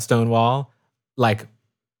who was at Stonewall like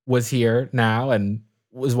was here now and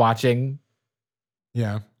was watching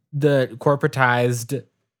the corporatized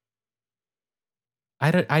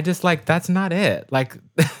I just like that's not it. Like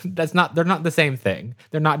they're not the same thing.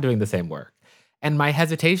 They're not doing the same work. And my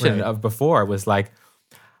hesitation of before was like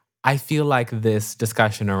I feel like this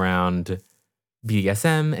discussion around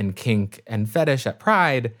BDSM and kink and fetish at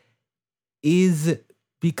Pride is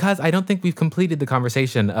because I don't think we've completed the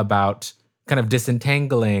conversation about kind of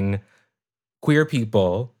disentangling queer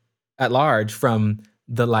people at large from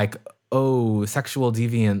the like, oh, sexual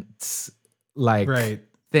deviance like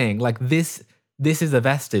thing. Like this is a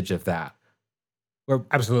vestige of that.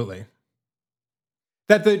 Absolutely.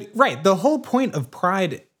 The whole point of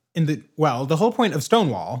Pride the whole point of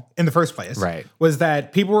Stonewall in the first place was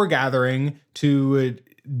that people were gathering to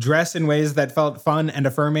dress in ways that felt fun and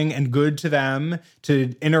affirming and good to them,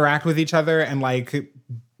 to interact with each other and like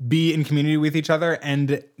be in community with each other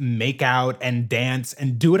and make out and dance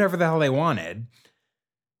and do whatever the hell they wanted.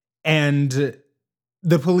 And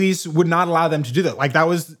the police would not allow them to do that. Like that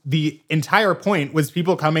was the entire point, was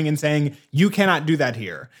people coming and saying, you cannot do that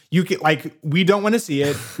here. You can, like, we don't want to see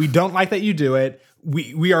it. We don't like that you do it.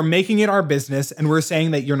 We are making it our business and we're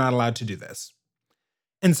saying that you're not allowed to do this.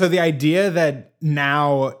 And so the idea that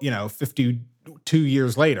now, 52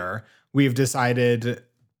 years later, we've decided,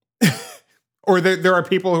 or there are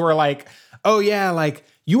people who are like, oh yeah, like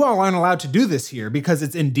you all aren't allowed to do this here because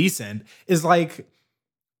it's indecent, is like,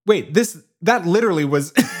 wait, that literally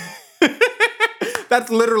was,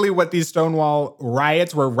 that's literally what these Stonewall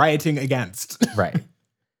riots were rioting against. Right.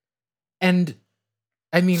 And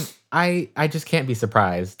I mean, I just can't be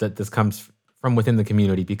surprised that this comes from within the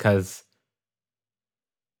community because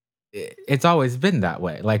it's always been that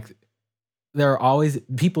way. Like there are always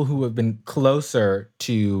people who have been closer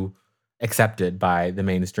to accepted by the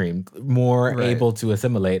mainstream, more able to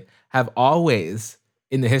assimilate, have always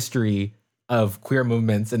in the history of queer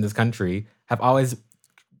movements in this country have always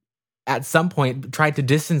at some point tried to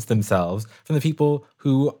distance themselves from the people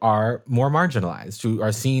who are more marginalized, who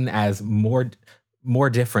are seen as more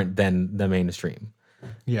different than the mainstream.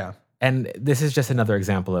 Yeah. And this is just another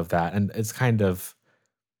example of that. And it's kind of,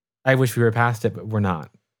 I wish we were past it, but we're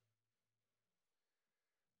not.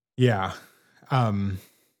 Yeah. We're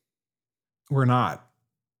not.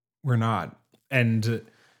 And,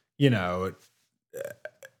 we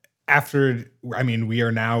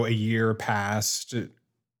are now a year past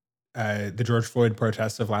the George Floyd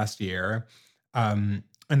protests of last year. And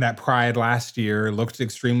that Pride last year looked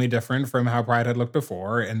extremely different from how Pride had looked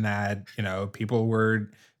before, in that, people were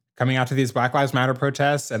coming out to these Black Lives Matter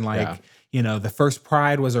protests and the first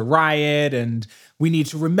Pride was a riot and we need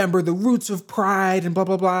to remember the roots of Pride and blah,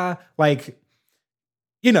 blah, blah. Like,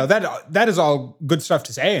 that is all good stuff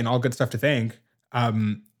to say and all good stuff to think.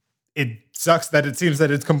 It sucks that it seems that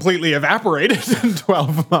it's completely evaporated in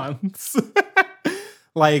 12 months.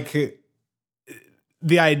 Like,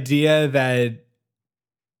 the idea that,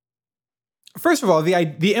 first of all,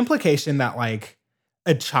 the implication that like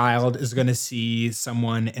a child is going to see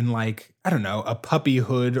someone in like, I don't know, a puppy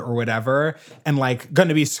hood or whatever, and like going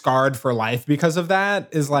to be scarred for life because of that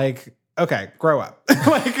is like, okay, grow up.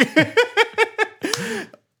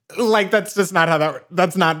 Like that's just not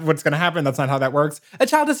that's not what's going to happen. That's not how that works. A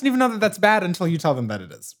child doesn't even know that that's bad until you tell them that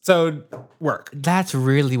it is. So work. That's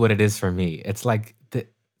really what it is for me. It's like,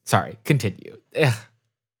 sorry, continue.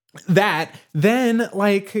 That then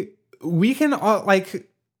like we can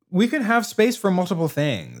have space for multiple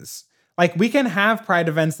things. Like we can have Pride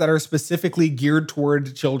events that are specifically geared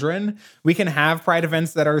toward children. We can have Pride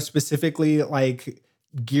events that are specifically like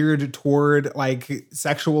geared toward like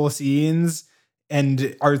sexual scenes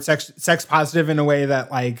and are sex positive in a way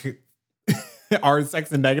that like our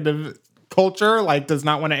sex and negative culture like does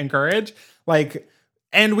not want to encourage. Like,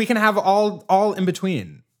 and we can have all in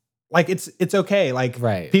between. Like it's okay. Like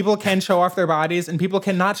people can show off their bodies and people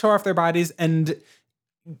cannot show off their bodies, and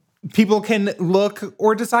people can look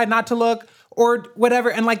or decide not to look or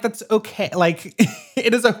whatever. And like, that's okay. Like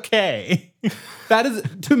it is okay. That is,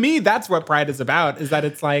 to me, that's what Pride is about, is that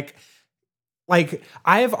it's like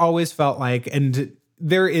I have always felt like, and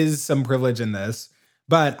there is some privilege in this,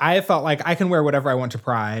 but I have felt like I can wear whatever I want to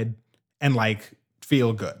Pride and like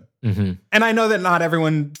feel good. Mm-hmm. And I know that not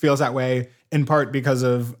everyone feels that way, in part because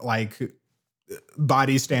of like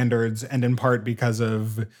body standards and in part because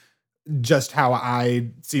of just how I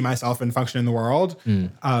see myself and function in the world.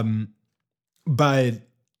 But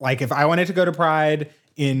like if I wanted to go to Pride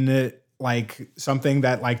in like something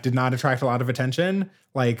that like did not attract a lot of attention,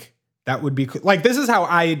 like that would be like, this is how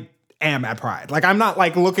I am at Pride. Like I'm not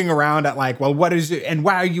like looking around at like, well, what is it and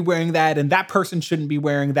why are you wearing that? And that person shouldn't be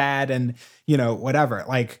wearing that. And you know, whatever.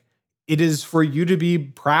 Like it is for you to be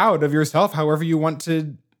proud of yourself, however you want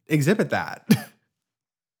to exhibit that.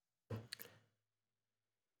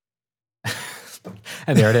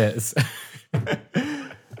 And there it is.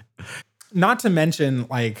 Not to mention,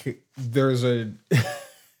 like, there's a,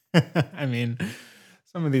 I mean,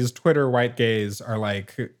 some of these Twitter white gays are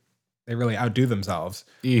like, they really outdo themselves.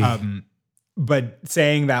 But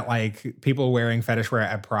saying that, like, people wearing fetish wear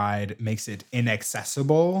at Pride makes it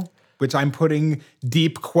inaccessible, which I'm putting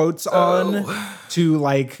deep quotes on to,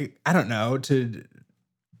 like, I don't know, to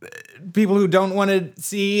people who don't want to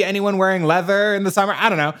see anyone wearing leather in the summer. I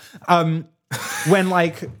don't know. When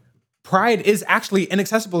like Pride is actually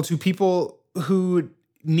inaccessible to people who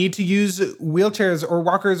need to use wheelchairs or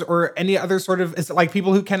walkers or any other sort of, it's like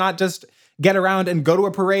people who cannot just get around and go to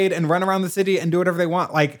a parade and run around the city and do whatever they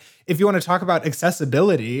want. Like if you want to talk about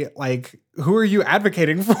accessibility, like who are you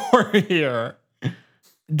advocating for here?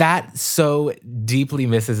 That so deeply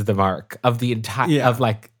misses the mark of the entire, of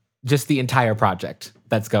like just the entire project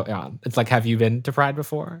that's going on. It's like, have you been to Pride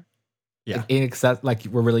before? Yeah. Like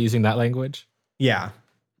we're really using that language. Yeah.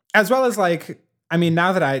 As well as like, I mean,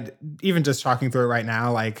 now that I even just talking through it right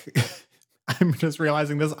now, like I'm just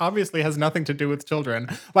realizing this obviously has nothing to do with children.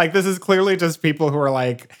 Like this is clearly just people who are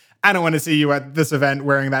like, I don't want to see you at this event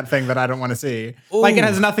wearing that thing that I don't want to see. Ooh. Like it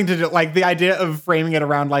has nothing to do, like the idea of framing it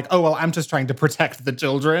around like, oh, well, I'm just trying to protect the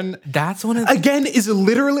children. That's one of again is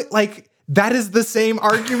literally like, that is the same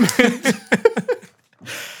argument.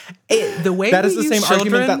 The way that is the same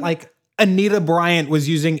argument that like Anita Bryant was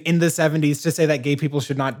using in the 70s to say that gay people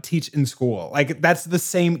should not teach in school. Like that's the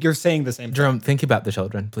same. You're saying the same. Jerome, think about the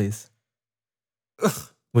children, please. Ugh.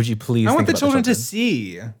 Would you please? I want the children to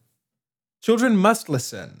see. Children must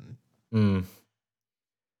listen.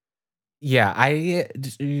 Yeah,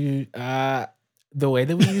 the way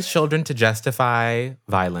that we use children to justify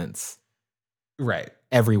violence, right?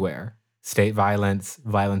 Everywhere, state violence,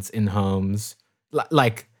 violence in homes,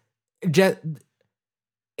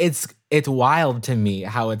 it's wild to me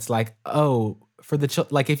how it's like, oh, for the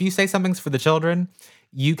like if you say something's for the children,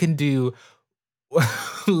 you can do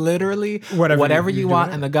literally whatever you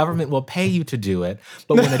want, and the government will pay you to do it.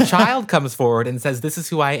 But when a child comes forward and says, "This is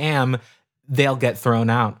who I am," they'll get thrown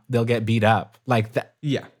out. They'll get beat up. Like that.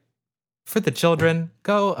 Yeah. For the children,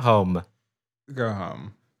 go home. Go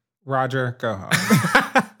home, Roger. Go home.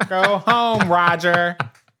 Go home, Roger.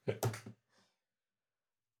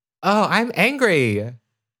 Oh, I'm angry.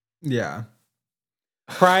 Yeah.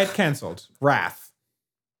 Pride canceled. Wrath.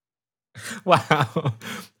 Wow.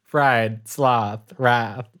 Pride, sloth,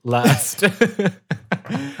 wrath, lust.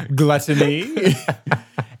 Gluttony.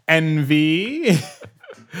 Envy.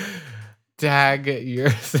 Tag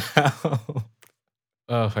yourself.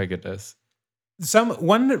 Oh my goodness.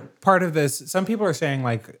 One part of this, some people are saying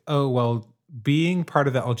like, oh, well, being part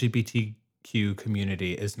of the LGBTQ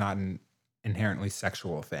community is not an inherently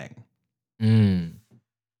sexual thing. And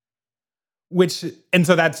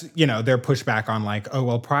so that's, you know, their pushback on like, oh,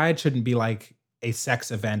 well, Pride shouldn't be like a sex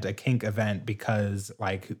event, a kink event, because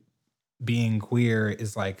like being queer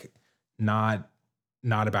is like not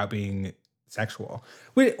about being sexual.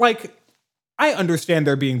 Like, I understand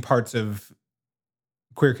there being parts of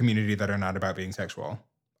queer community that are not about being sexual,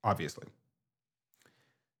 obviously.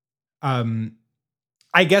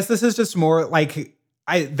 I guess this is just more like,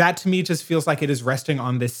 that to me just feels like it is resting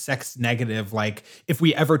on this sex negative. Like if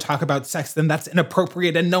we ever talk about sex, then that's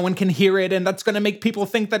inappropriate and no one can hear it. And that's going to make people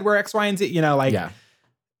think that we're X, Y, and Z, you know, like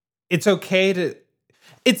it's okay to,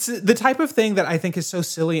 it's the type of thing that I think is so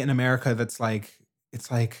silly in America. That's like,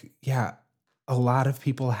 it's like, yeah, a lot of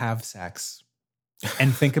people have sex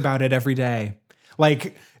and think about it every day.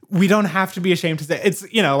 Like we don't have to be ashamed to say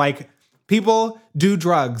it's, you know, like people do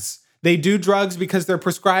drugs. They do drugs because they're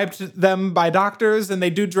prescribed them by doctors, and they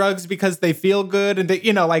do drugs because they feel good. And they,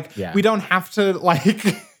 you know, like we don't have to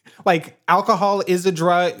like alcohol is a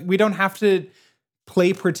drug. We don't have to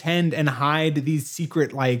play pretend and hide these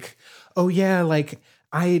secret, like, oh yeah, like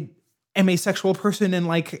I am a sexual person and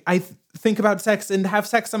like I think about sex and have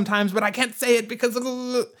sex sometimes, but I can't say it because of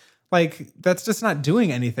like, that's just not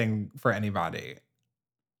doing anything for anybody.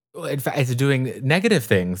 In fact, it's doing negative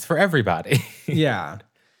things for everybody. Yeah.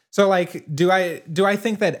 So like, do I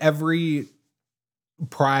think that every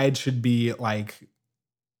Pride should be like,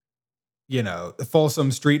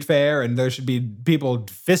 fulsome street fair and there should be people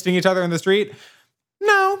fisting each other in the street.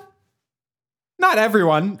 No, not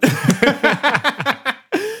everyone.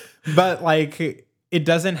 But like, it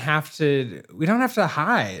doesn't have to, we don't have to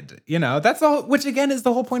hide, that's the whole, which again is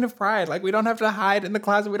the whole point of Pride. Like, we don't have to hide in the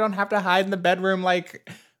closet. We don't have to hide in the bedroom. Like,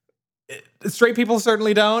 straight people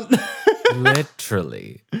certainly don't.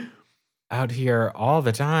 Literally out here all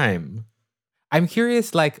the time. I'm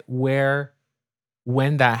curious, like, when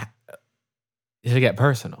that to get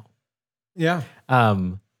personal. Yeah. I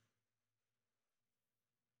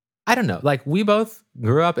don't know. Like, we both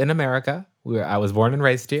grew up in America. I was born and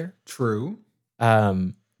raised here. True.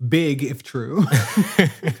 Big if true.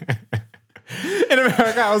 In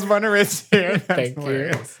America, I was born and raised here. Thank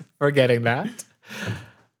you for getting that.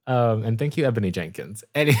 And thank you, Ebony Jenkins.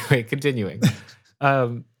 Anyway, continuing.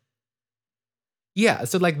 Yeah,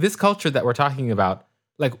 so like this culture that we're talking about,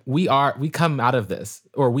 like we come out of this,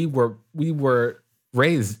 or we were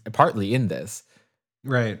raised partly in this.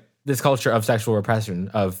 Right. This culture of sexual repression,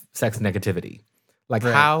 of sex negativity. Like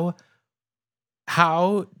right.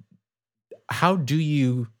 how do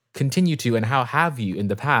you continue to, and how have you in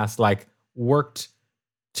the past, like, worked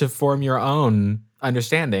to form your own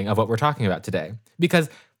understanding of what we're talking about today? Because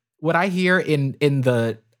what I hear in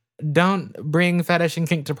the don't bring fetish and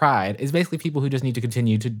kink to Pride is basically people who just need to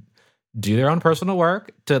continue to do their own personal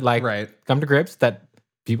work to like come to grips that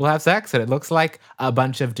people have sex and it looks like a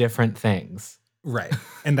bunch of different things. Right.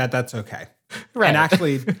 And that's okay. Right. And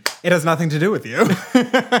actually, it has nothing to do with you.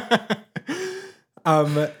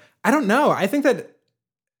 I don't know. I think that,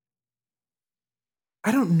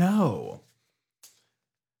 I don't know.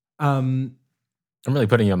 I'm really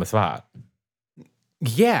putting you on the spot.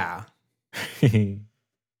 Yeah.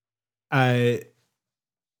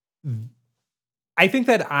 I think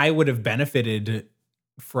that I would have benefited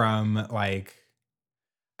from like,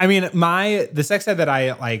 I mean, the sex ed that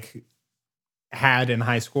I like had in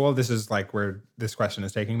high school, this is like where this question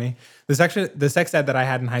is taking me. The sex ed that I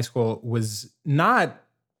had in high school was not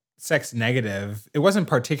sex negative. It wasn't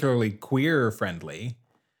particularly queer friendly.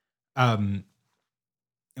 It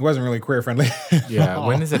wasn't really queer friendly. Yeah.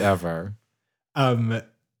 When is it ever? I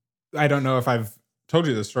don't know if I've told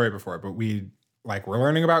you this story before, but we're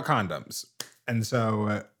learning about condoms. And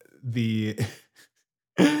so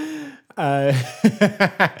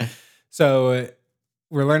so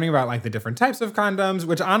we're learning about like the different types of condoms,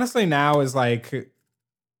 which honestly now is like,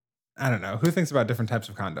 I don't know, who thinks about different types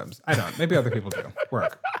of condoms? I don't. Maybe other people do.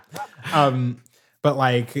 Work. But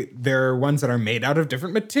like there are ones that are made out of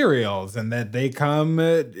different materials and that they come,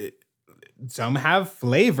 some have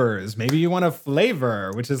flavors. Maybe you want a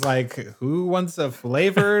flavor, which is like, who wants a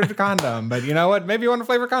flavored condom? But you know what? Maybe you want a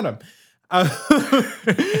flavored condom.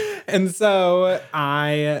 And so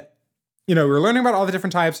we were learning about all the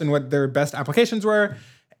different types and what their best applications were.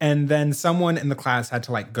 And then someone in the class had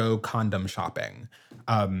to like go condom shopping.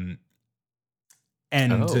 In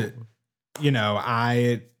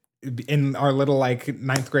our little like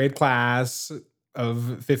 9th grade class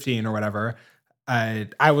of 15 or whatever,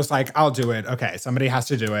 I was like, I'll do it. Okay, somebody has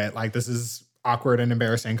to do it. Like, this is awkward and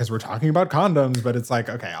embarrassing because we're talking about condoms, but it's like,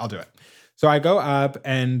 okay, I'll do it. So I go up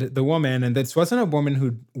and the woman, and this wasn't a woman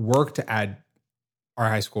who worked at our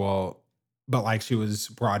high school, but like she was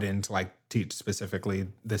brought in to like teach specifically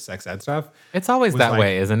this sex ed stuff. It's always that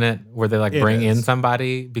way, isn't it? Where they like bring in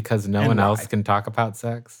somebody because no one else can talk about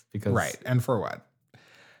sex. Right. And for what?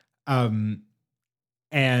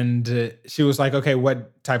 And she was like, okay,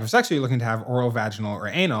 what type of sex are you looking to have? Oral, vaginal, or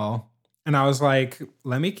anal? And I was like,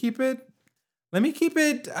 let me keep it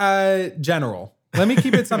general. Let me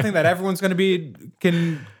keep it something that everyone's going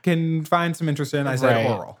to can find some interest in. I said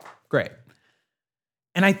oral. Great.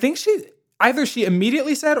 And I think she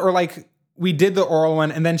immediately said, or like we did the oral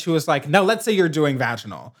one and then she was like, no, let's say you're doing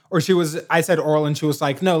vaginal. Or I said oral and she was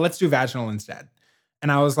like, no, let's do vaginal instead.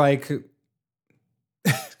 And I was like,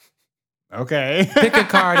 okay. Pick a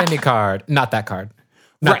card, any card. Not that card.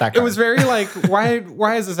 Not that card. It was very like,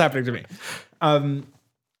 why is this happening to me?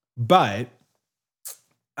 But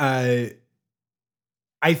I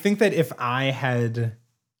think that if I had,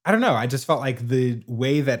 I don't know, I just felt like the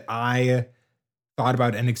way that I thought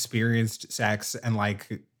about and experienced sex and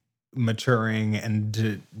like maturing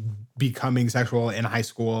and becoming sexual in high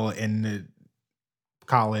school, in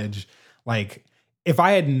college, like if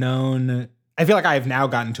I had known, I feel like I have now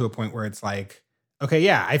gotten to a point where it's like, okay,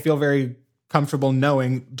 yeah, I feel very comfortable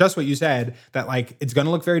knowing just what you said, that like it's going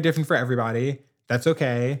to look very different for everybody. That's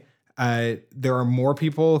okay. There are more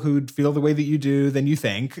people who feel the way that you do than you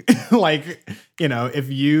think. Like, if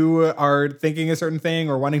you are thinking a certain thing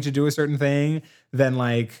or wanting to do a certain thing, then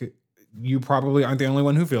like you probably aren't the only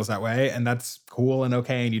one who feels that way, and that's cool and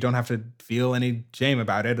okay, and you don't have to feel any shame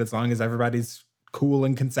about it as long as everybody's cool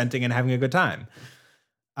and consenting and having a good time.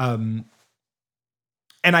 And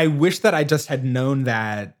I wish that I just had known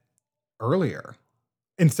that earlier,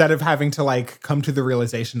 instead of having to like come to the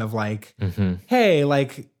realization of like, hey,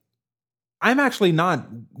 like I'm actually not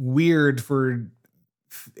weird for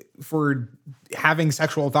having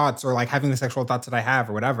sexual thoughts, or like having the sexual thoughts that I have,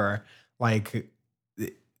 or whatever. Like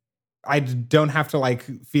I don't have to like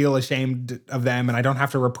feel ashamed of them, and I don't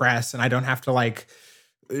have to repress, and I don't have to like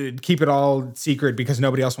keep it all secret because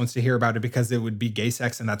nobody else wants to hear about it because it would be gay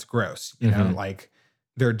sex and that's gross. You know, like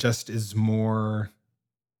there just is more.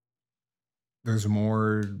 There's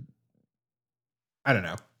more. I don't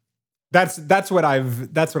know. That's what I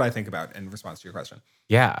think about in response to your question.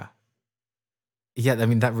 Yeah. Yeah, I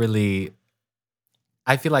mean, that really,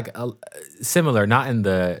 I feel like similar, not in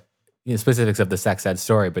the specifics of the sex ed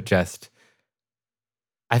story, but just,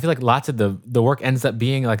 I feel like lots of the work ends up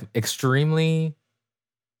being like extremely,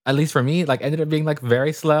 at least for me, like ended up being like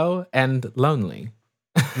very slow and lonely.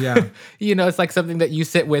 Yeah. It's like something that you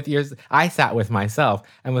sit with I sat with myself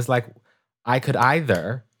and was like, I could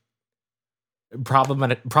either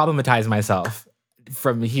problematize myself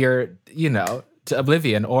from here, to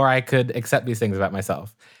oblivion, or I could accept these things about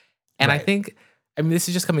myself. And Right. I think, this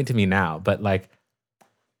is just coming to me now, but like,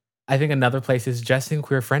 I think another place is just in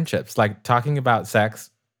queer friendships, like talking about sex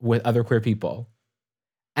with other queer people.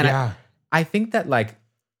 And yeah. I think that like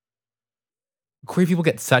queer people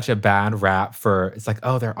get such a bad rap for, it's like,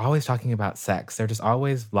 oh, they're always talking about sex. They're just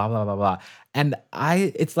always blah, blah, blah, blah. And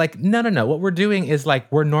it's like, no. What we're doing is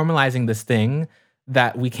like, we're normalizing this thing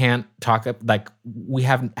that we can't talk, like we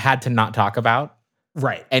haven't had to not talk about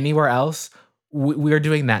Right. anywhere else. We're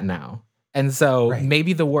doing that now. And so Right.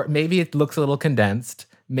 maybe maybe it looks a little condensed.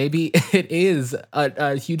 Maybe it is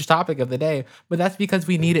a huge topic of the day, but that's because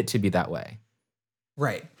we need it to be that way.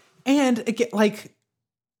 Right. And again, like,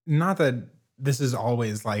 not that this is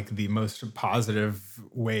always like the most positive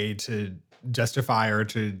way to justify or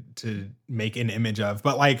to make an image of,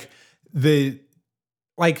 but like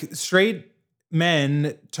straight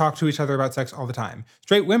men talk to each other about sex all the time.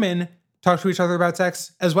 Straight women talk to each other about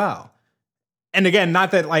sex as well. And again,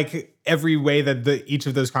 not that like every way that each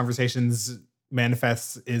of those conversations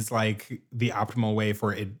manifests is like the optimal way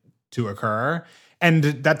for it to occur. And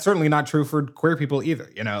that's certainly not true for queer people either.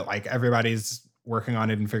 Like everybody's working on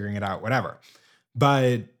it and figuring it out, whatever.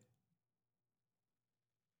 But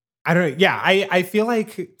I don't know. Yeah, I feel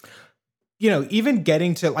like, even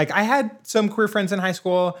getting to like, I had some queer friends in high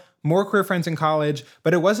school, more queer friends in college,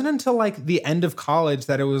 but it wasn't until like the end of college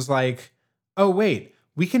that it was like, oh, wait,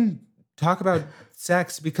 we can talk about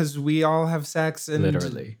sex because we all have sex, and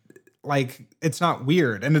Literally. Like, it's not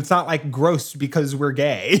weird, and it's not like gross because we're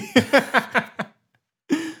gay.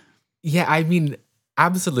 Yeah, I mean,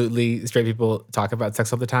 absolutely, straight people talk about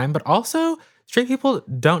sex all the time, but also straight people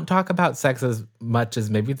don't talk about sex as much as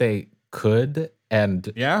maybe they could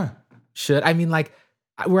and Yeah. should. I mean, like,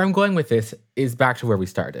 where I'm going with this is back to where we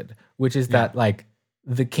started, which is that, like,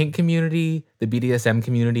 the kink community, the BDSM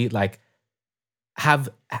community, like, have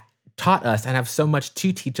taught us and have so much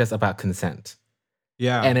to teach us about consent.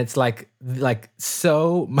 Yeah. And it's like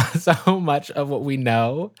so much of what we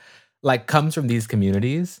know, like, comes from these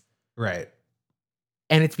communities. Right.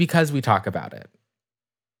 And it's because we talk about it.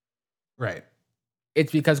 Right.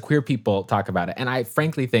 It's because queer people talk about it. And I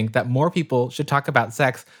frankly think that more people should talk about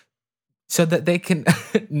sex so that they can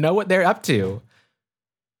know what they're up to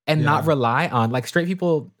and not rely on, like, straight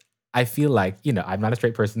people. I feel like, I'm not a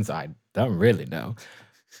straight person, so I don't really know.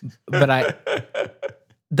 But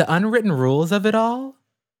the unwritten rules of it all.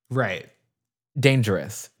 Right.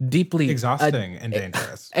 Dangerous. Deeply. Exhausting and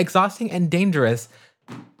dangerous. Exhausting and dangerous.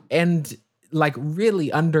 And, like, really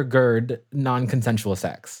undergird non-consensual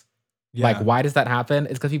sex. Yeah. Like, why does that happen?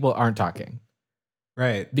 It's because people aren't talking.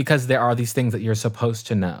 Right. Because there are these things that you're supposed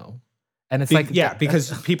to know. And it's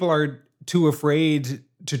because people are too afraid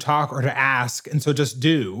to talk or to ask, and so just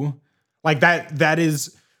do. Like, that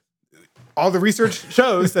is, all the research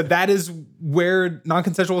shows that is where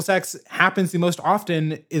non-consensual sex happens the most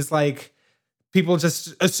often, is like people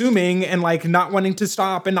just assuming and like not wanting to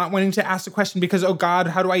stop and not wanting to ask the question because, oh God,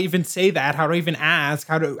 how do I even say that? How do I even ask?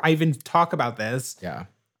 How do I even talk about this? Yeah.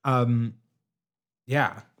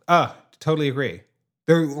 Yeah. Totally agree.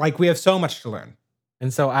 We have so much to learn.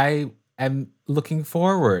 And so I am looking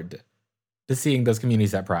forward to seeing those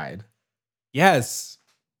communities at Pride. Yes.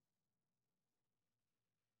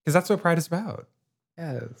 Because that's what Pride is about.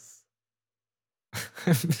 Yes.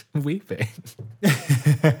 Weeping.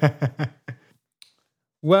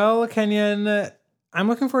 Well, Kenyon, I'm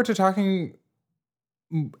looking forward to talking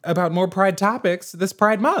about more Pride topics this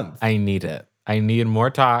Pride month. I need it. I need more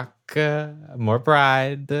talk, more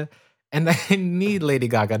Pride, and I need Lady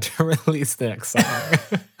Gaga to release the next song.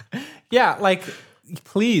 Yeah, like,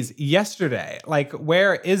 please, yesterday. Like,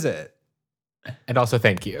 where is it? And also,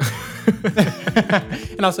 thank you.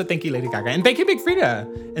 And also, thank you, Lady Gaga. And thank you, Big Frida.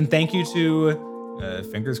 And thank you to,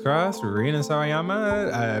 fingers crossed, Rina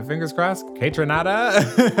Sawayama. Fingers crossed, Kate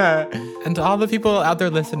Renata. And to all the people out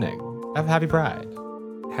there listening, have Happy Pride.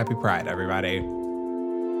 Happy Pride, everybody.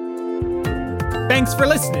 Thanks for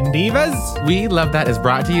listening, Divas. We Love That is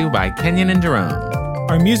brought to you by Kenyon and Jerome.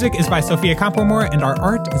 Our music is by Sophia Campomore, and our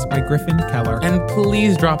art is by Griffin Keller. And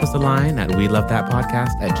please drop us a line at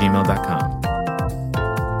welovethatpodcast@gmail.com.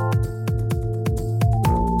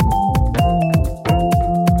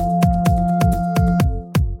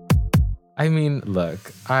 I mean, look,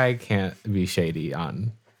 I can't be shady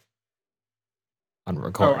on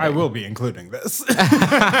recording. I will be including this.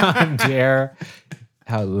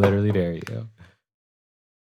 How literally dare you?